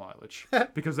just up your mileage?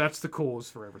 Because that's the cause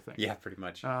for everything. Yeah, pretty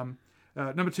much.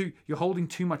 Number 2, you're holding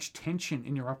too much tension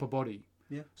in your upper body.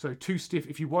 Yeah. So too stiff.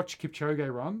 If you watch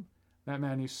Kipchoge run, that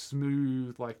man is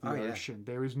smooth like the ocean.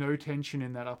 There is no tension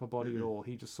in that upper body at all.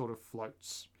 He just sort of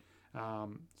floats.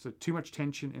 So too much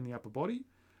tension in the upper body.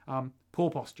 Poor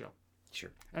posture.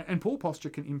 Sure. And poor posture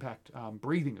can impact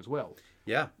breathing as well.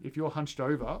 Yeah. If you're hunched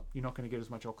over, you're not going to get as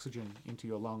much oxygen into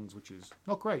your lungs, which is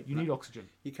not great. You need oxygen.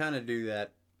 You kind of do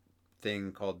that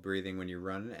thing called breathing when you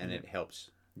run, and it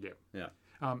helps. Yeah. Yeah.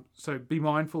 So be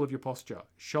mindful of your posture.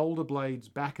 Shoulder blades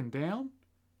back and down,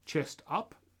 chest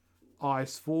up,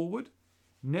 eyes forward,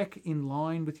 neck in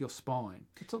line with your spine.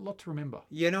 It's a lot to remember.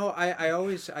 You know, I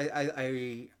always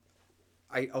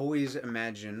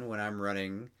imagine when I'm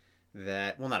running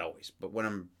that, well, not always, but when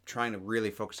I'm trying to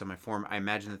really focus on my form, I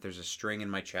imagine that there's a string in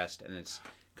my chest and it's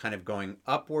kind of going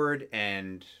upward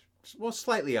and, well,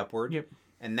 slightly upward. Yep.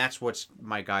 And that's what's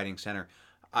my guiding center.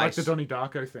 Like the Donnie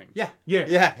Darko thing. Yeah,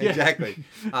 exactly.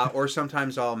 Or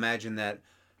sometimes I'll imagine that,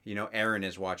 you know, Aaron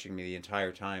is watching me the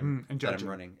entire time that I'm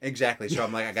running. Exactly. So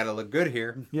I'm like, I got to look good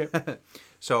here. Yeah.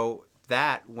 So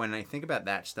that, when I think about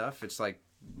that stuff, it's like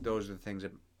those are the things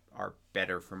that are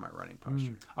better for my running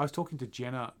posture. I was talking to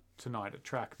Jenna tonight at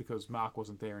track because Mark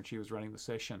wasn't there and she was running the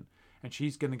session, and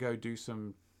she's going to go do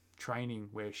some training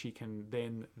where she can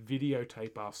then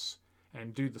videotape us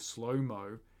and do the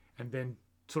slow-mo and then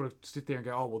sort of sit there and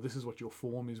go, oh, well, this is what your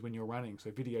form is when you're running.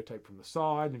 So videotape from the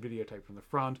side and videotape from the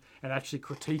front and actually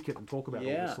critique it and talk about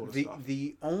all this sort of stuff.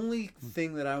 The only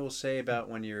thing that I will say about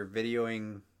when you're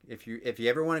videoing, if you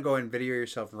ever want to go and video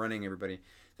yourself running, everybody,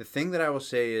 the thing that I will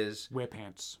say is... wear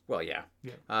pants. Well, yeah.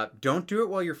 Yeah. Don't do it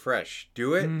while you're fresh.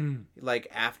 Do it like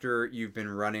after you've been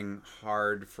running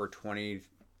hard for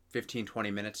 15,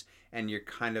 20 minutes and you're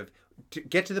kind of...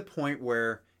 get to the point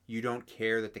where you don't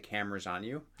care that the camera's on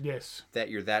you. Yes. That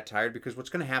you're that tired. Because what's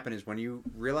going to happen is when you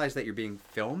realize that you're being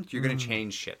filmed, you're going to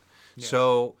change shit. Yeah.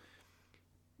 So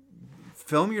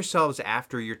film yourselves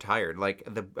after you're tired. Like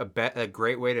a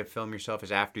great way to film yourself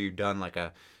is after you've done like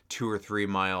a 2 or 3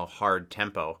 mile hard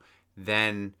tempo.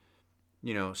 Then,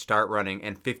 you know, start running,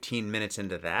 and 15 minutes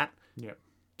into that,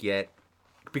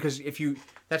 because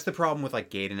that's the problem with like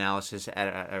gait analysis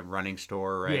at a running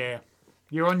store, right? Yeah.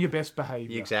 You're on your best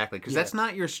behavior. Exactly, because that's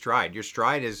not your stride. Your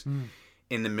stride is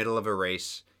in the middle of a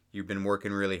race. You've been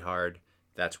working really hard.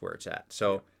 That's where it's at.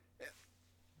 So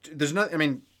there's not. I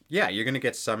mean, yeah, you're going to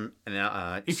get some.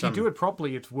 If you do it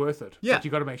properly, it's worth it. Yeah, but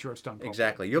you got to make sure it's done properly.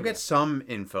 Exactly. You'll get some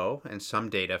info and some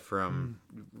data from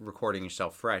recording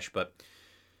yourself fresh, but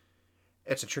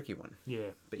it's a tricky one. Yeah.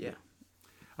 But yeah.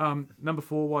 Number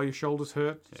 4, while your shoulders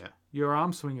hurt, your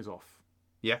arm swing is off.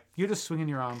 Yeah. You're just swinging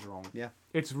your arms wrong. Yeah.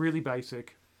 It's really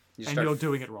basic, and you're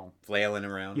doing it wrong. Flailing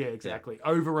around. Yeah, exactly.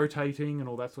 Yeah. Over-rotating and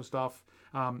all that sort of stuff.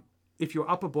 If your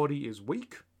upper body is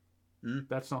weak,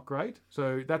 that's not great.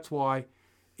 So that's why,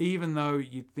 even though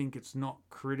you'd think it's not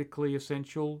critically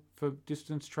essential for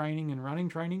distance training and running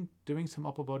training, doing some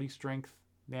upper body strength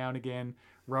now and again,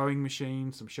 rowing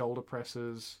machines, some shoulder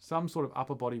presses, some sort of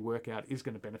upper body workout is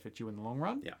going to benefit you in the long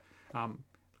run. Yeah.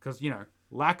 Because, you know,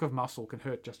 lack of muscle can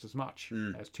hurt just as much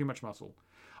as too much muscle.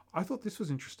 I thought this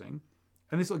was interesting.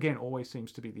 And this, again, always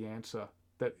seems to be the answer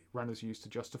that runners use to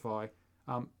justify.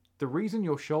 The reason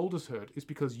your shoulders hurt is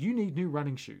because you need new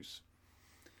running shoes.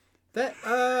 That,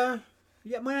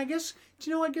 yeah, I mean, I guess,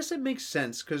 I guess it makes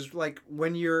sense. Because, like,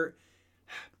 when you're...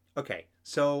 Okay,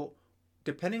 so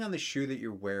depending on the shoe that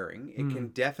you're wearing, it can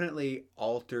definitely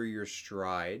alter your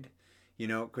stride. You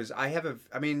know, because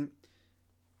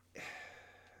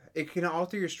it can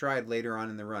alter your stride later on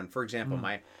in the run. For example,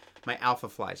 my Alpha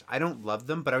Flies. I don't love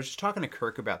them, but I was just talking to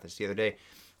Kirk about this the other day.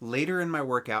 Later in my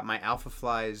workout, my Alpha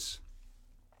Flies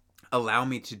allow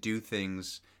me to do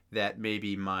things that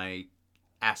maybe my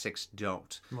Asics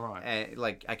don't. Right.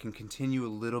 Like, I can continue a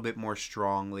little bit more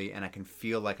strongly, and I can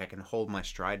feel like I can hold my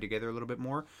stride together a little bit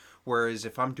more. Whereas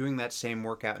if I'm doing that same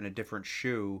workout in a different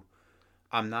shoe,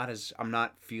 I'm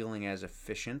not feeling as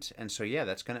efficient. And so, yeah,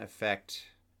 that's going to affect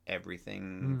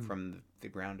everything from the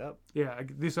ground up. Yeah,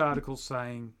 this article's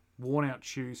saying worn out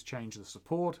shoes change the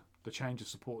support. The change of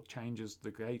support changes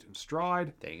the gait and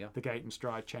stride. There you go. The gait and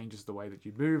stride changes the way that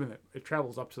you move, and it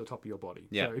travels up to the top of your body.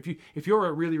 Yeah. So if you're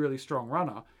a really, really strong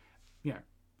runner, you know,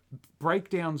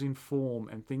 breakdowns in form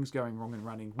and things going wrong in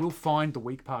running will find the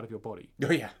weak part of your body.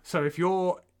 Oh, yeah. So if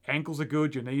you're ankles are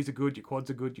good, your knees are good, your quads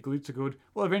are good, your glutes are good.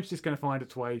 Well, eventually it's going to find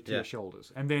its way to your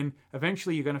shoulders. And then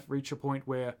eventually you're going to reach a point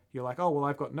where you're like, oh, well,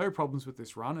 I've got no problems with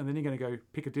this run. And then you're going to go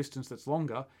pick a distance that's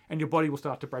longer and your body will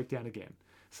start to break down again.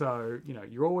 So,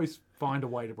 you always find a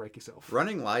way to break yourself.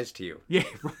 Running lies to you. Yeah.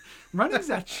 Running's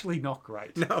actually not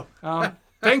great. No.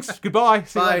 Thanks. Goodbye.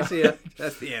 Bye. See ya.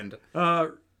 That's the end.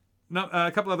 A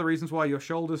couple other reasons why your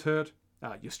shoulders hurt.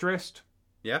 You're stressed.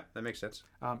 Yeah, that makes sense.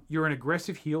 You're an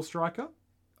aggressive heel striker.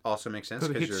 Also makes sense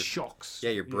because it hits shocks. Yeah,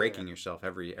 you're breaking yourself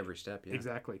every step. Yeah,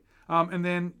 exactly. And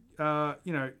then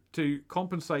to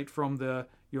compensate from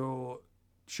your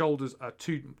shoulders are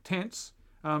too tense.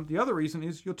 The other reason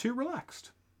is you're too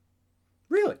relaxed.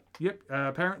 Really? Yep.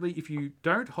 Apparently, if you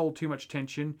don't hold too much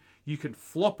tension, you can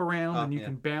flop around and you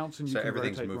can bounce and you can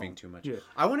everything's rotate moving wrong. too much. Yeah.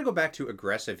 I want to go back to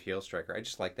aggressive heel striker. I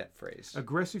just like that phrase.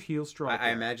 Aggressive heel striker.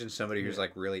 I imagine somebody who's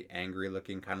like really angry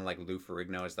looking, kind of like Lou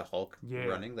Ferrigno as the Hulk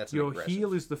running. That's your aggressive.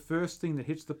 heel is the first thing that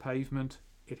hits the pavement.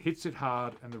 It hits it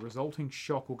hard, and the resulting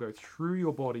shock will go through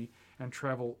your body and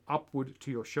travel upward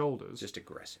to your shoulders. Just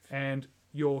aggressive. And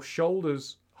your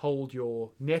shoulders hold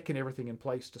your neck and everything in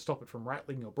place to stop it from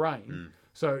rattling your brain.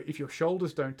 So if your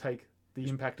shoulders don't take the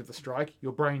impact of the strike,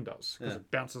 your brain does because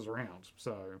it bounces around.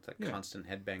 So it's like constant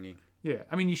head banging. Yeah,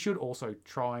 I mean, you should also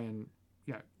try and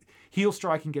heel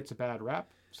striking gets a bad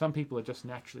rap. Some people are just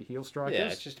naturally heel strikers. Yeah,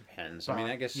 it just depends. I mean,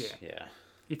 I guess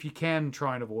if you can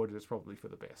try and avoid it, it's probably for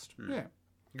the best. Yeah,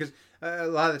 because a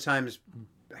lot of the times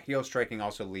heel striking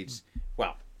also leads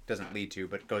doesn't lead to,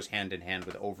 but goes hand in hand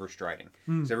with overstriding.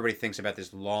 So everybody thinks about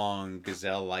this long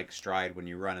gazelle-like stride when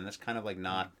you run, and that's kind of like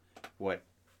not what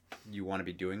you want to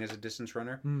be doing as a distance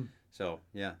runner. So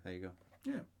yeah, there you go.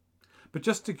 Yeah, but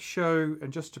just to show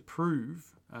and just to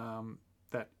prove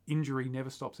that injury never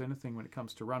stops anything when it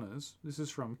comes to runners, this is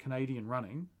from Canadian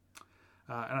Running,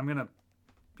 and I'm going to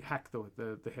hack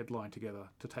the headline together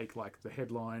to take like the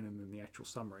headline and then the actual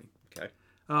summary. Okay.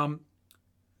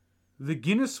 The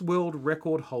Guinness World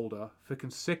Record holder for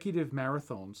consecutive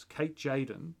marathons, Kate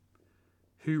Jaden,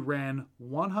 who ran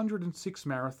 106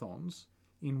 marathons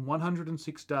in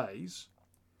 106 days,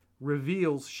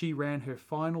 reveals she ran her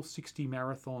final 60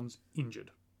 marathons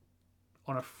injured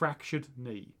on a fractured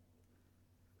knee.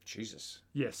 Jesus.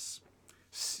 Yes.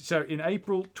 So in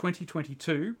April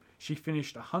 2022, she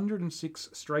finished 106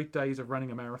 straight days of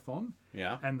running a marathon.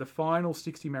 Yeah. And the final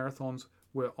 60 marathons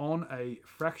were on a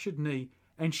fractured knee,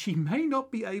 and she may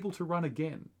not be able to run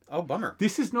again. Oh, bummer.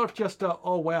 This is not just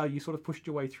oh, wow, you sort of pushed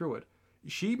your way through it.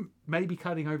 She may be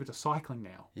cutting over to cycling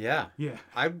now. Yeah. Yeah.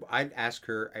 I'd ask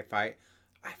her if I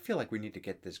feel like we need to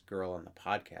get this girl on the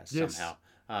podcast somehow.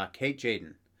 Kate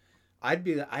Jaden. I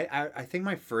think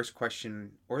my first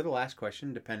question or the last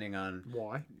question, depending on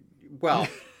why. Well,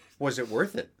 was it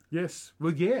worth it? Yes.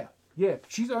 Well, yeah. Yeah.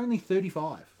 She's only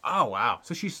 35. Oh, wow.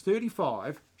 So she's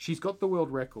 35. She's got the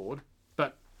world record,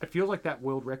 but it feels like that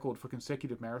world record for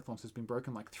consecutive marathons has been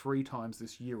broken like 3 times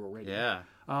this year already. Yeah.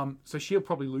 So she'll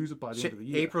probably lose it by the end of the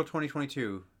year. April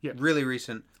 2022. Yeah. Really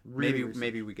recent. Really recent.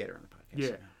 Maybe we get her on the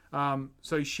podcast. Yeah.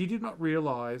 So she did not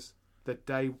realize that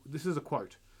this is a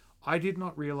quote, "I did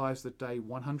not realize that day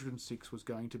 106 was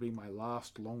going to be my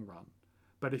last long run.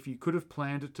 But if you could have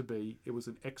planned it to be, it was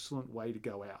an excellent way to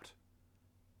go out."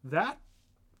 That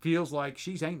feels like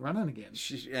she ain't running again.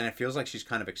 And it feels like she's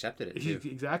kind of accepted it too.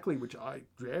 Exactly,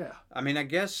 I mean, I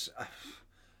guess,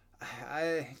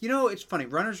 it's funny.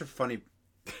 Runners are funny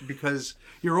because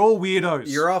you're all weirdos.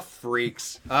 You're all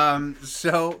freaks.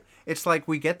 So it's like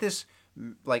we get this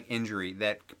like injury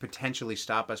that could potentially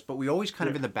stop us, but we always kind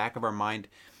of in the back of our mind,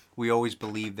 we always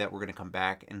believe that we're going to come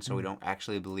back, and so we don't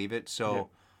actually believe it. So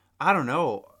I don't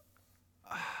know.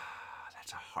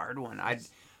 That's a hard one. I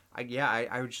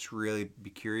would just really be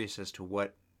curious as to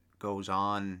what goes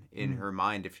on in her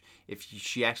mind if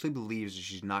she actually believes that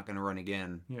she's not going to run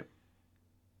again. Yep.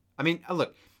 I mean,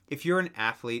 look, if you're an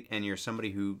athlete and you're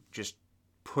somebody who just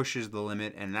pushes the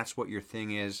limit and that's what your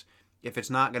thing is, if it's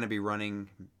not going to be running,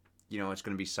 it's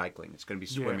going to be cycling, it's going to be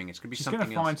swimming, it's going to be something else.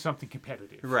 She's going to find something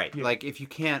competitive. Right. Yeah. Like if you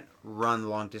can't run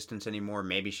long distance anymore,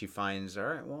 maybe she finds, all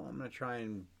right, well, I'm going to try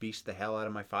and beast the hell out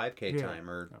of my 5K time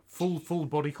or full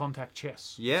body contact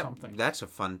chess. Yeah. Something. That's a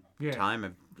fun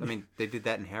time. I mean, they did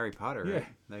that in Harry Potter.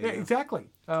 Yeah. Right? Yeah, exactly.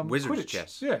 Wizard's Quidditch.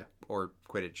 chess. Yeah. Or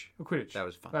Quidditch. Quidditch. That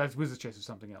was fun. Wizard's chess is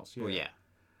something else. Yeah. Well,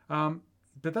 yeah.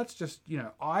 But that's just,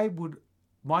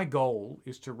 my goal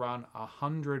is to run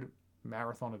 100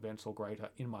 marathon events or greater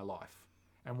in my life.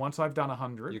 And once I've done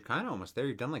 100... You're kind of almost there.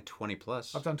 You've done like 20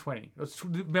 plus. I've done 20.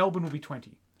 Melbourne will be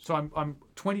 20. So I'm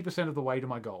 20% of the way to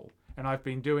my goal. And I've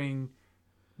been doing...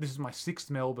 This is my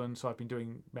 6th Melbourne, so I've been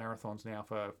doing marathons now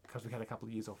because we had a couple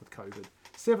of years off with COVID.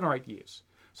 7 or 8 years.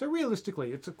 So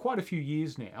realistically, it's quite a few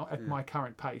years now at my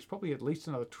current pace, probably at least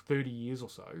another 30 years or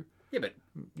so. Yeah, but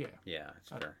yeah, it's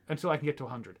fair. Until I can get to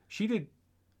 100. She did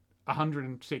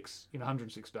 106 in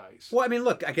 106 days. Well, I mean,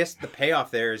 look, I guess the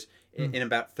payoff there is in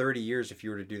about 30 years, if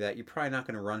you were to do that, you're probably not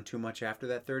going to run too much after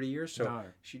that 30 years. So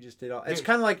she just did all. It's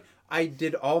kind of like I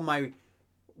did all my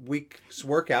week's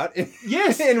workout in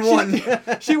one.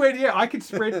 She went, I could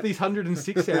spread these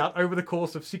 106 out over the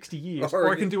course of 60 years,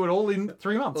 or I can do it all in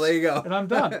 3 months. Well, there you go. And I'm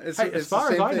done. As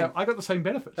far as I know, I got the same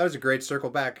benefits. That was a great circle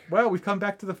back. Well, we've come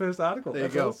back to the first article. There you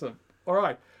go. Awesome. All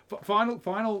right. Final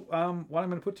one I'm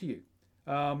going to put to you.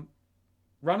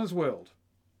 Runner's World.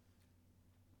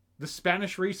 The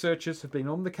Spanish researchers have been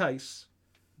on the case.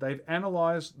 They've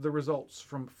analysed the results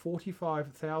from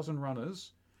 45,000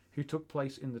 runners who took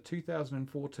place in the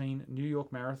 2014 New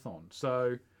York Marathon.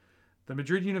 So the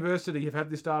Madrid University have had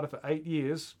this data for 8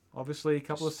 years. Obviously, a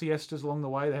couple of siestas along the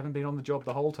way. They haven't been on the job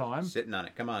the whole time. Sitting on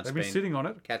it. Come on, They've been sitting on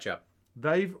it. Catch up.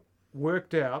 They've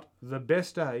worked out the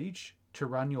best age to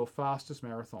run your fastest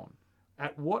marathon.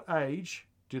 At what age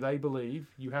do they believe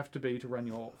you have to be to run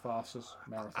your fastest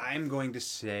marathon? I'm going to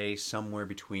say somewhere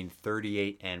between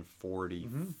 38 and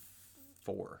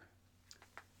 44.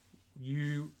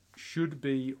 You should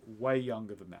be way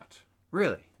younger than that.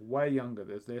 Really? Way younger.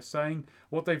 They're saying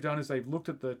what they've done is they've looked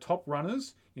at the top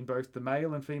runners in both the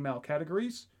male and female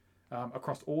categories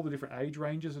across all the different age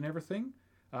ranges and everything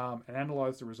and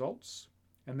analysed the results.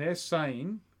 And they're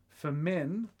saying for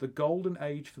men, the golden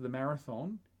age for the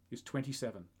marathon is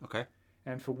 27. Okay.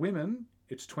 And for women,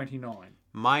 it's 29.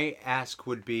 My ask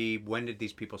would be, when did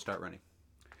these people start running?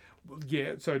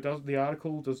 Yeah, so the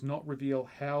article does not reveal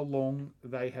how long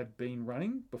they had been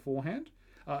running beforehand.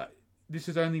 This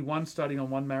is only one study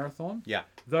on one marathon. Yeah.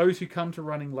 Those who come to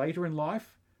running later in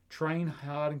life, train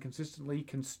hard and consistently,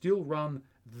 can still run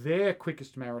their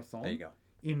quickest marathon. There you go.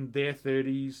 In their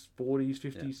 30s, 40s,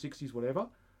 50s, 60s, whatever.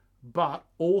 But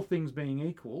all things being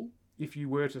equal, if you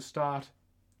were to start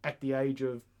at the age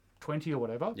of 20 or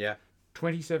whatever,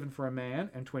 27 for a man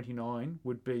and 29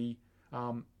 would be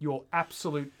your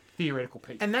absolute theoretical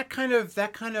peak. And that kind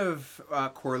of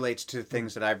correlates to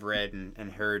things that I've read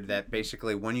and heard, that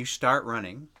basically when you start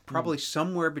running, probably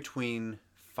somewhere between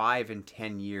 5 and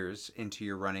 10 years into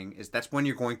your running, that's when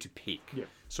you're going to peak. Yeah.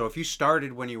 So if you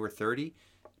started when you were 30,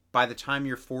 by the time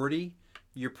you're 40,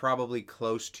 you're probably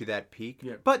close to that peak.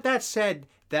 Yeah. But that said,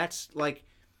 that's like,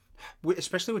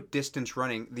 especially with distance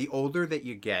running, the older that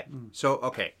you get.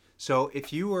 So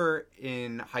if you were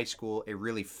in high school a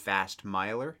really fast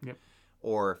miler,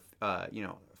 or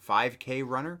 5K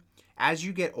runner, as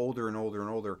you get older and older and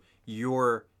older,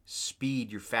 your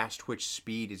speed, your fast twitch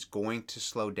speed is going to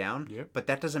slow down. But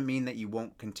that doesn't mean that you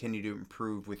won't continue to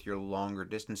improve with your longer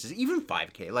distances, even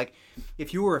 5K. Like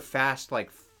if you were a fast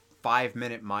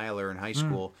 5-minute miler in high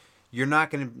school, you're not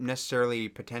going to necessarily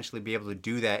potentially be able to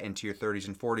do that into your 30s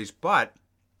and 40s, but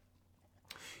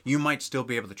you might still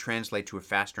be able to translate to a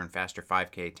faster and faster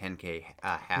 5K,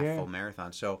 10K, full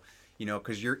marathon. So,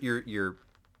 because your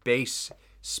base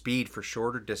speed for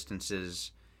shorter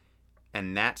distances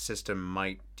and that system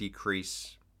might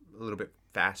decrease a little bit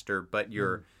faster, but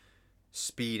your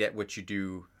speed at which you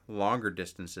do longer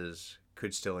distances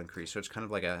could still increase. So it's kind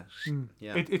of like a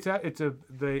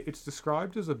it's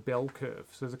described as a bell curve.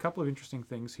 So there's a couple of interesting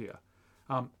things here.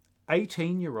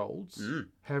 18-year-olds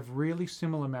have really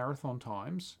similar marathon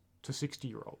times to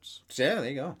 60-year-olds. Yeah, there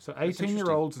you go. So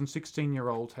 18-year-olds and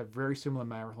 16-year-olds have very similar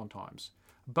marathon times.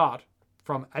 But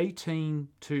from 18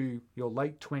 to your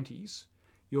late 20s,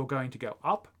 you're going to go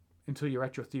up until you're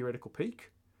at your theoretical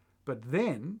peak. But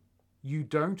then you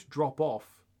don't drop off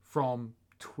from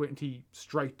 20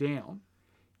 straight down.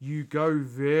 You go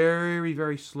very,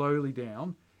 very slowly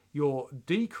down. Your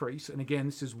decrease, and again,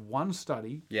 this is one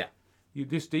study. Yeah.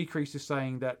 This decrease is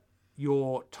saying that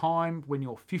your time when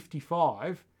you're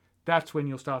 55, that's when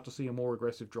you'll start to see a more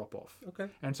aggressive drop-off. Okay.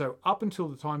 And so up until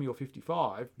the time you're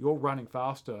 55, you're running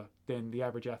faster than the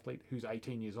average athlete who's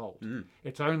 18 years old.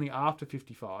 It's only after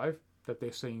 55 that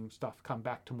they're seeing stuff come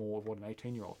back to more of what an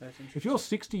 18-year-old. If you're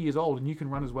 60 years old and you can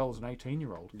run as well as an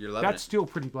 18-year-old, that's still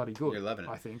pretty bloody good. You're loving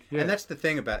it, I think. Yeah. And that's the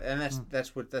thing about, and that's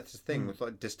the thing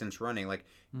with distance running. Like,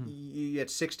 at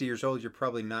 60 years old, you're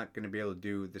probably not going to be able to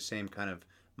do the same kind of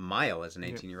mile as an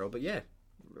 18-year-old.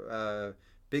 But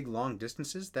big long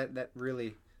distances, that's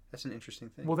an interesting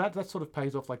thing. Well, that sort of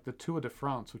pays off, like the Tour de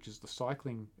France, which is the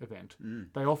cycling event.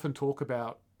 They often talk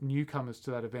about newcomers to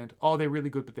that event. Oh, they're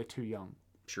really good, but they're too young.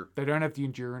 Sure. They don't have the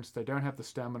endurance. They don't have the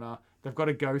stamina. They've got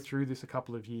to go through this a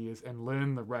couple of years and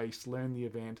learn the race, learn the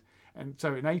event. And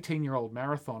so an 18-year-old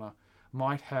marathoner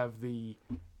might have the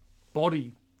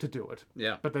body to do it.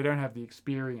 Yeah. But they don't have the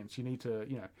experience. You need to,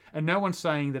 and no one's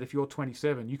saying that if you're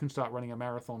 27, you can start running a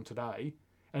marathon today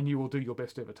and you will do your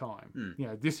best ever time.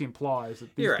 This implies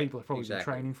that these people have probably been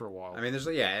training for a while. I mean,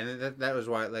 and that was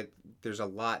why, like, there's a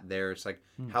lot there. It's like,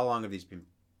 how long have these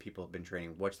people have been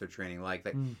training? What's their training like?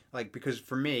 Like, because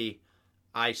for me,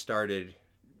 I started,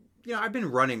 I've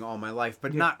been running all my life,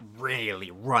 but not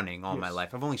really running all my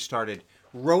life. I've only started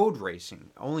road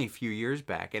racing only a few years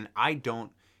back, and I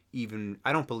don't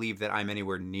believe that I'm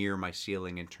anywhere near my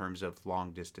ceiling in terms of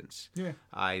long distance. Yeah.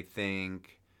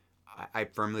 I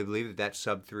firmly believe that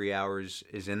sub 3 hours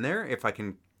is in there if I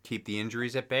can keep the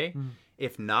injuries at bay.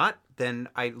 If not, then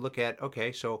I look at,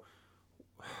 okay, so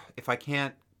if I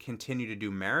can't continue to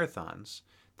do marathons,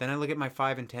 then I look at my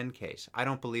 5 and 10Ks. I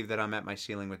don't believe that I'm at my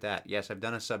ceiling with that. Yes, I've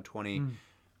done a sub 20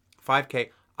 5K.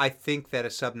 I think that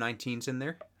a sub 19's in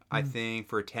there. I think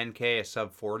for a 10K, a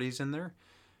sub 40's in there.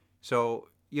 So,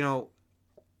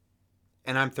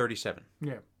 and I'm 37.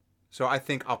 Yeah. So I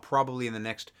think I'll probably in the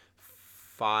next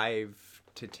 5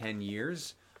 to 10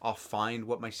 years, I'll find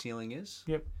what my ceiling is.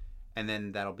 Yep. And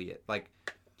then that'll be it. Like,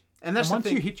 and once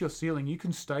you hit your ceiling, you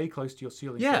can stay close to your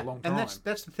ceiling for a long time. And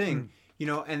that's the thing.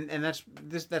 And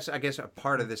that's I guess a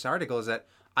part of this article is that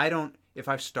if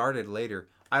I've started later,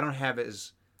 I don't have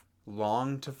as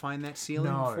long to find that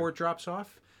ceiling before it drops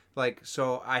off. Like,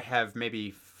 so I have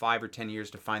maybe 5 or 10 years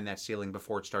to find that ceiling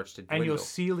before it starts to dwindle. And your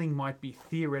ceiling might be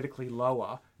theoretically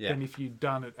lower than if you'd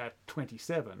done it at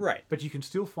 27. Right. But you can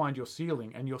still find your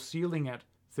ceiling, and your ceiling at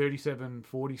 37,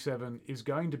 47 is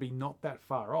going to be not that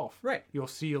far off. Right. Your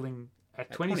ceiling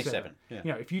at 27.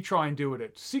 Yeah. If you try and do it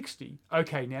at 60,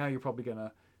 okay, now you're probably going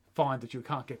to find that you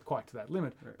can't get quite to that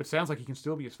limit. Right. But it sounds like you can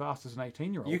still be as fast as an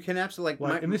 18-year-old. You can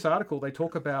absolutely... in this article, they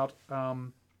talk about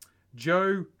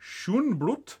Joe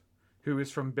Schoenblut, who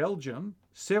is from Belgium,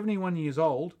 71 years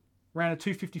old, ran a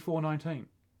 2:54.19.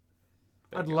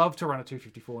 I'd love to run a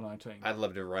 2:54.19. I'd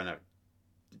love to run a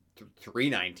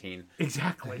 3:19.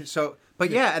 Exactly. So, but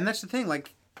yeah, and that's the thing.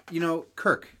 Like,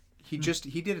 Kirk, he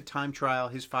did a time trial,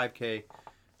 his 5K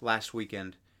last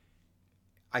weekend.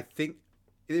 I think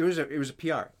it was a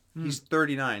PR. He's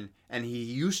 39, and he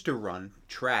used to run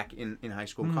track in high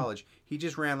school, college. He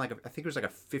just ran I think it was like a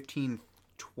 15-20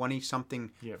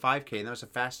 something 5K, and that was the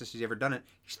fastest he's ever done it.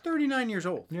 He's 39 years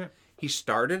old. Yeah. He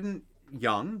started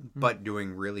young, but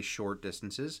doing really short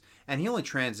distances, and he only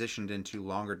transitioned into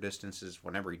longer distances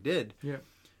whenever he did. Yeah.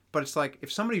 But it's like,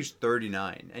 if somebody who's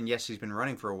 39, and yes, he's been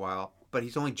running for a while, but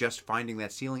he's only just finding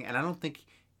that ceiling, and I don't think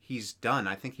he's done.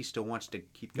 I think he still wants to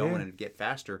keep going and get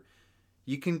faster.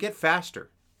 You can get faster.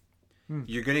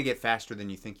 You're going to get faster than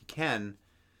you think you can.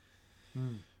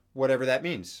 Whatever that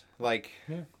means. Like,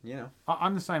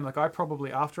 I'm the same. Like, I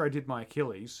probably, after I did my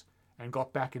Achilles and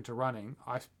got back into running,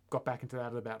 I got back into that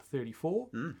at about 34.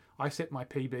 I set my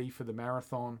PB for the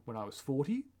marathon when I was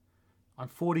 40. I'm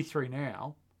 43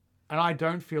 now, and I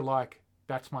don't feel like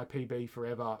that's my PB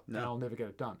forever, and I'll never get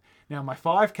it done. Now, my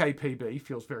 5K PB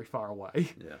feels very far away.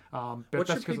 Yeah. But what's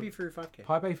your PB for your 5K?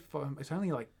 5K, it's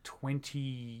only like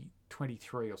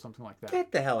 23 or something like that.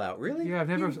 Get the hell out, really? Yeah,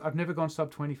 I've never gone sub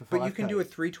 20 for 5K. But you can do a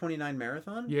 3:29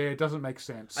 marathon? Yeah, it doesn't make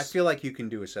sense. I feel like you can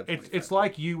do a sub 25. It's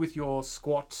like you with your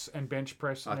squats and bench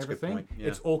press and everything. A good point. Yeah.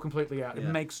 It's all completely out. It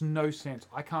makes no sense.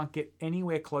 I can't get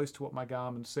anywhere close to what my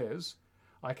Garmin says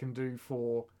I can do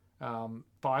for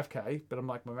 5K, but I'm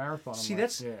like, my marathon. See,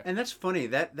 that's funny.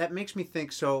 That makes me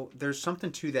think. So there's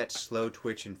something to that slow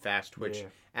twitch and fast twitch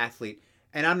athlete,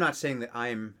 and I'm not saying that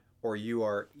I'm or you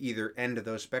are either end of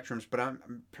those spectrums, but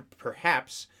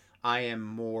perhaps I am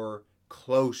more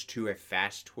close to a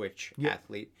fast twitch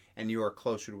athlete, and you are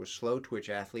closer to a slow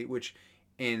twitch athlete, which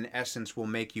in essence will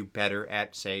make you better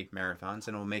at, say, marathons, and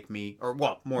it'll make me,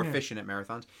 more efficient at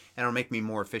marathons, and it'll make me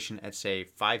more efficient at, say,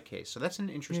 5Ks. So that's an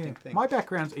interesting thing. My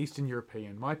background's Eastern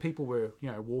European. My people were,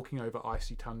 walking over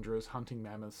icy tundras, hunting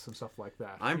mammoths and stuff like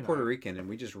that. I'm Puerto Rican, and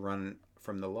we just run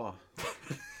from the law.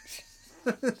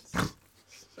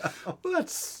 Well,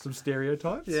 that's some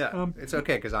stereotypes. Yeah, it's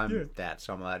okay because I'm that,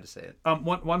 so I'm allowed to say it.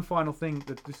 One final thing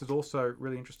that this is also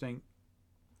really interesting.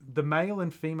 The male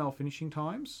and female finishing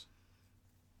times,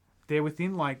 they're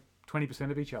within like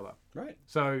 20% of each other. Right.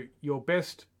 So your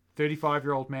best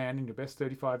 35-year-old man and your best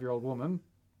 35-year-old woman,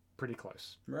 pretty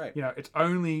close. Right. It's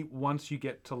only once you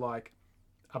get to like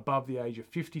above the age of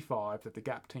 55 that the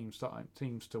gap seems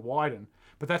to widen.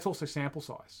 But that's also sample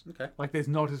size. Okay. Like there's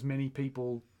not as many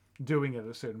people doing it at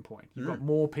a certain point. You've got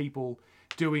more people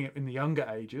doing it in the younger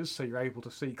ages, so you're able to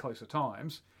see closer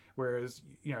times. Whereas,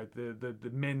 the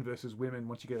men versus women,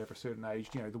 once you get over a certain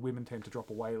age, the women tend to drop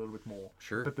away a little bit more.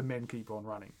 Sure. But the men keep on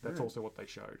running. That's also what they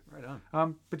showed. Right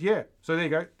on. But yeah, so there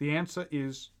you go. The answer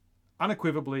is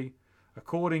unequivocally,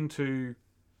 according to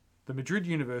the Madrid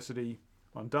University,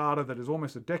 on data that is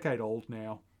almost a decade old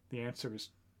now, the answer is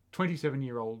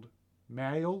 27-year-old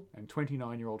male and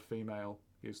 29-year-old female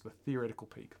is the theoretical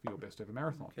peak for your best ever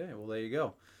marathon. Okay, well, there you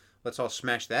go. Let's all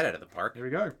smash that out of the park. There we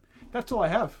go. That's all I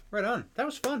have. Right on. That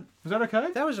was fun. Was that okay?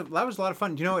 That was a lot of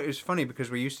fun. You know, it was funny because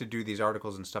we used to do these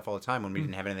articles and stuff all the time when we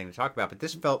didn't have anything to talk about, but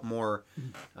this felt more,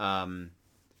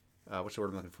 what's the word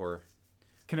I'm looking for?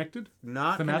 Connected?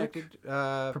 Not Thematic? connected.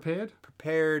 Prepared?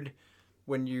 Prepared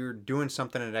when you're doing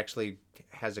something that actually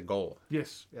has a goal.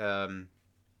 Yes.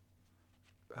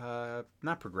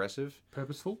 Not progressive.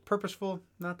 Purposeful? Purposeful.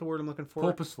 Not the word I'm looking for.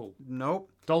 Purposeful.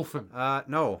 Nope. Dolphin.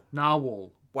 No.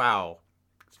 Narwhal. Wow.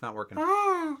 It's not working.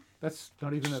 That's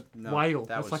not even a No, whale. that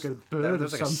That's was- like a bird That was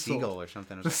of like a some seagull sort. or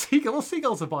something. It The was like- seagull. Well,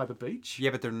 seagulls are by the beach.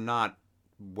 yeah, but they're not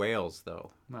whales,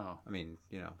 though. No. I mean,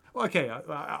 you know. Okay,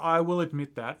 I will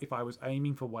admit that if I was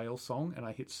aiming for whale song and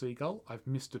I hit seagull, I've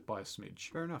missed it by a smidge.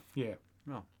 Fair enough. Yeah.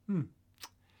 No.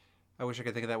 I wish I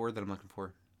could think of that word that I'm looking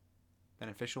for.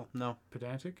 Beneficial? No.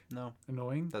 Pedantic? No.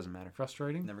 Annoying? Doesn't matter.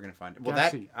 Frustrating? Never going to find it. Well,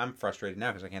 Gassy. I'm frustrated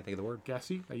now because I can't think of the word.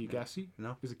 Gassy? Are you gassy?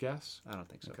 No. Is it gas? I don't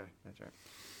think so. Okay. That's right.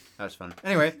 That was fun.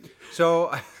 Anyway,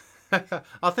 so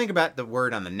I'll think about the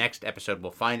word on the next episode.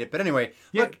 We'll find it. But anyway,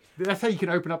 Yeah, look, that's how you can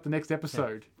open up the next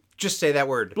episode. just say that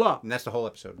word. Blah. And that's the whole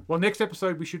episode. Well, next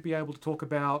episode we should be able to talk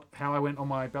about how I went on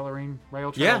my Bellarine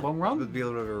Rail Trail long It'll run. be a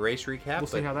little bit of a race recap. We'll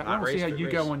see but how that not went. We'll see race, how but you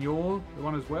race. go on your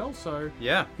one as well. So,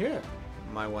 Yeah. yeah,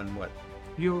 My one, what?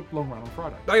 your long run on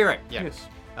Friday. Oh, you're right. Yeah. Yes.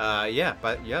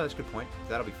 But that's a good point.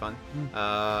 That'll be fun.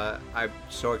 I'm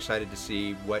so excited to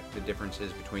see what the difference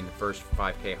is between the first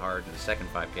 5K hard and the second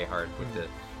 5K hard with the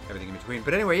everything in between.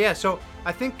 But anyway, yeah. So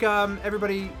I think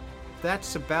everybody,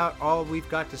 that's about all we've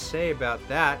got to say about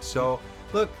that. So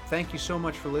look, thank you so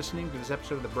much for listening to this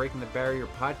episode of the Breaking the Barrier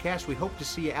podcast. We hope to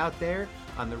see you out there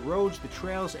on the roads, the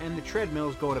trails, and the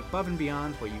treadmills, going above and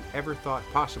beyond what you ever thought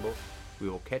possible. We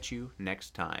will catch you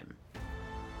next time.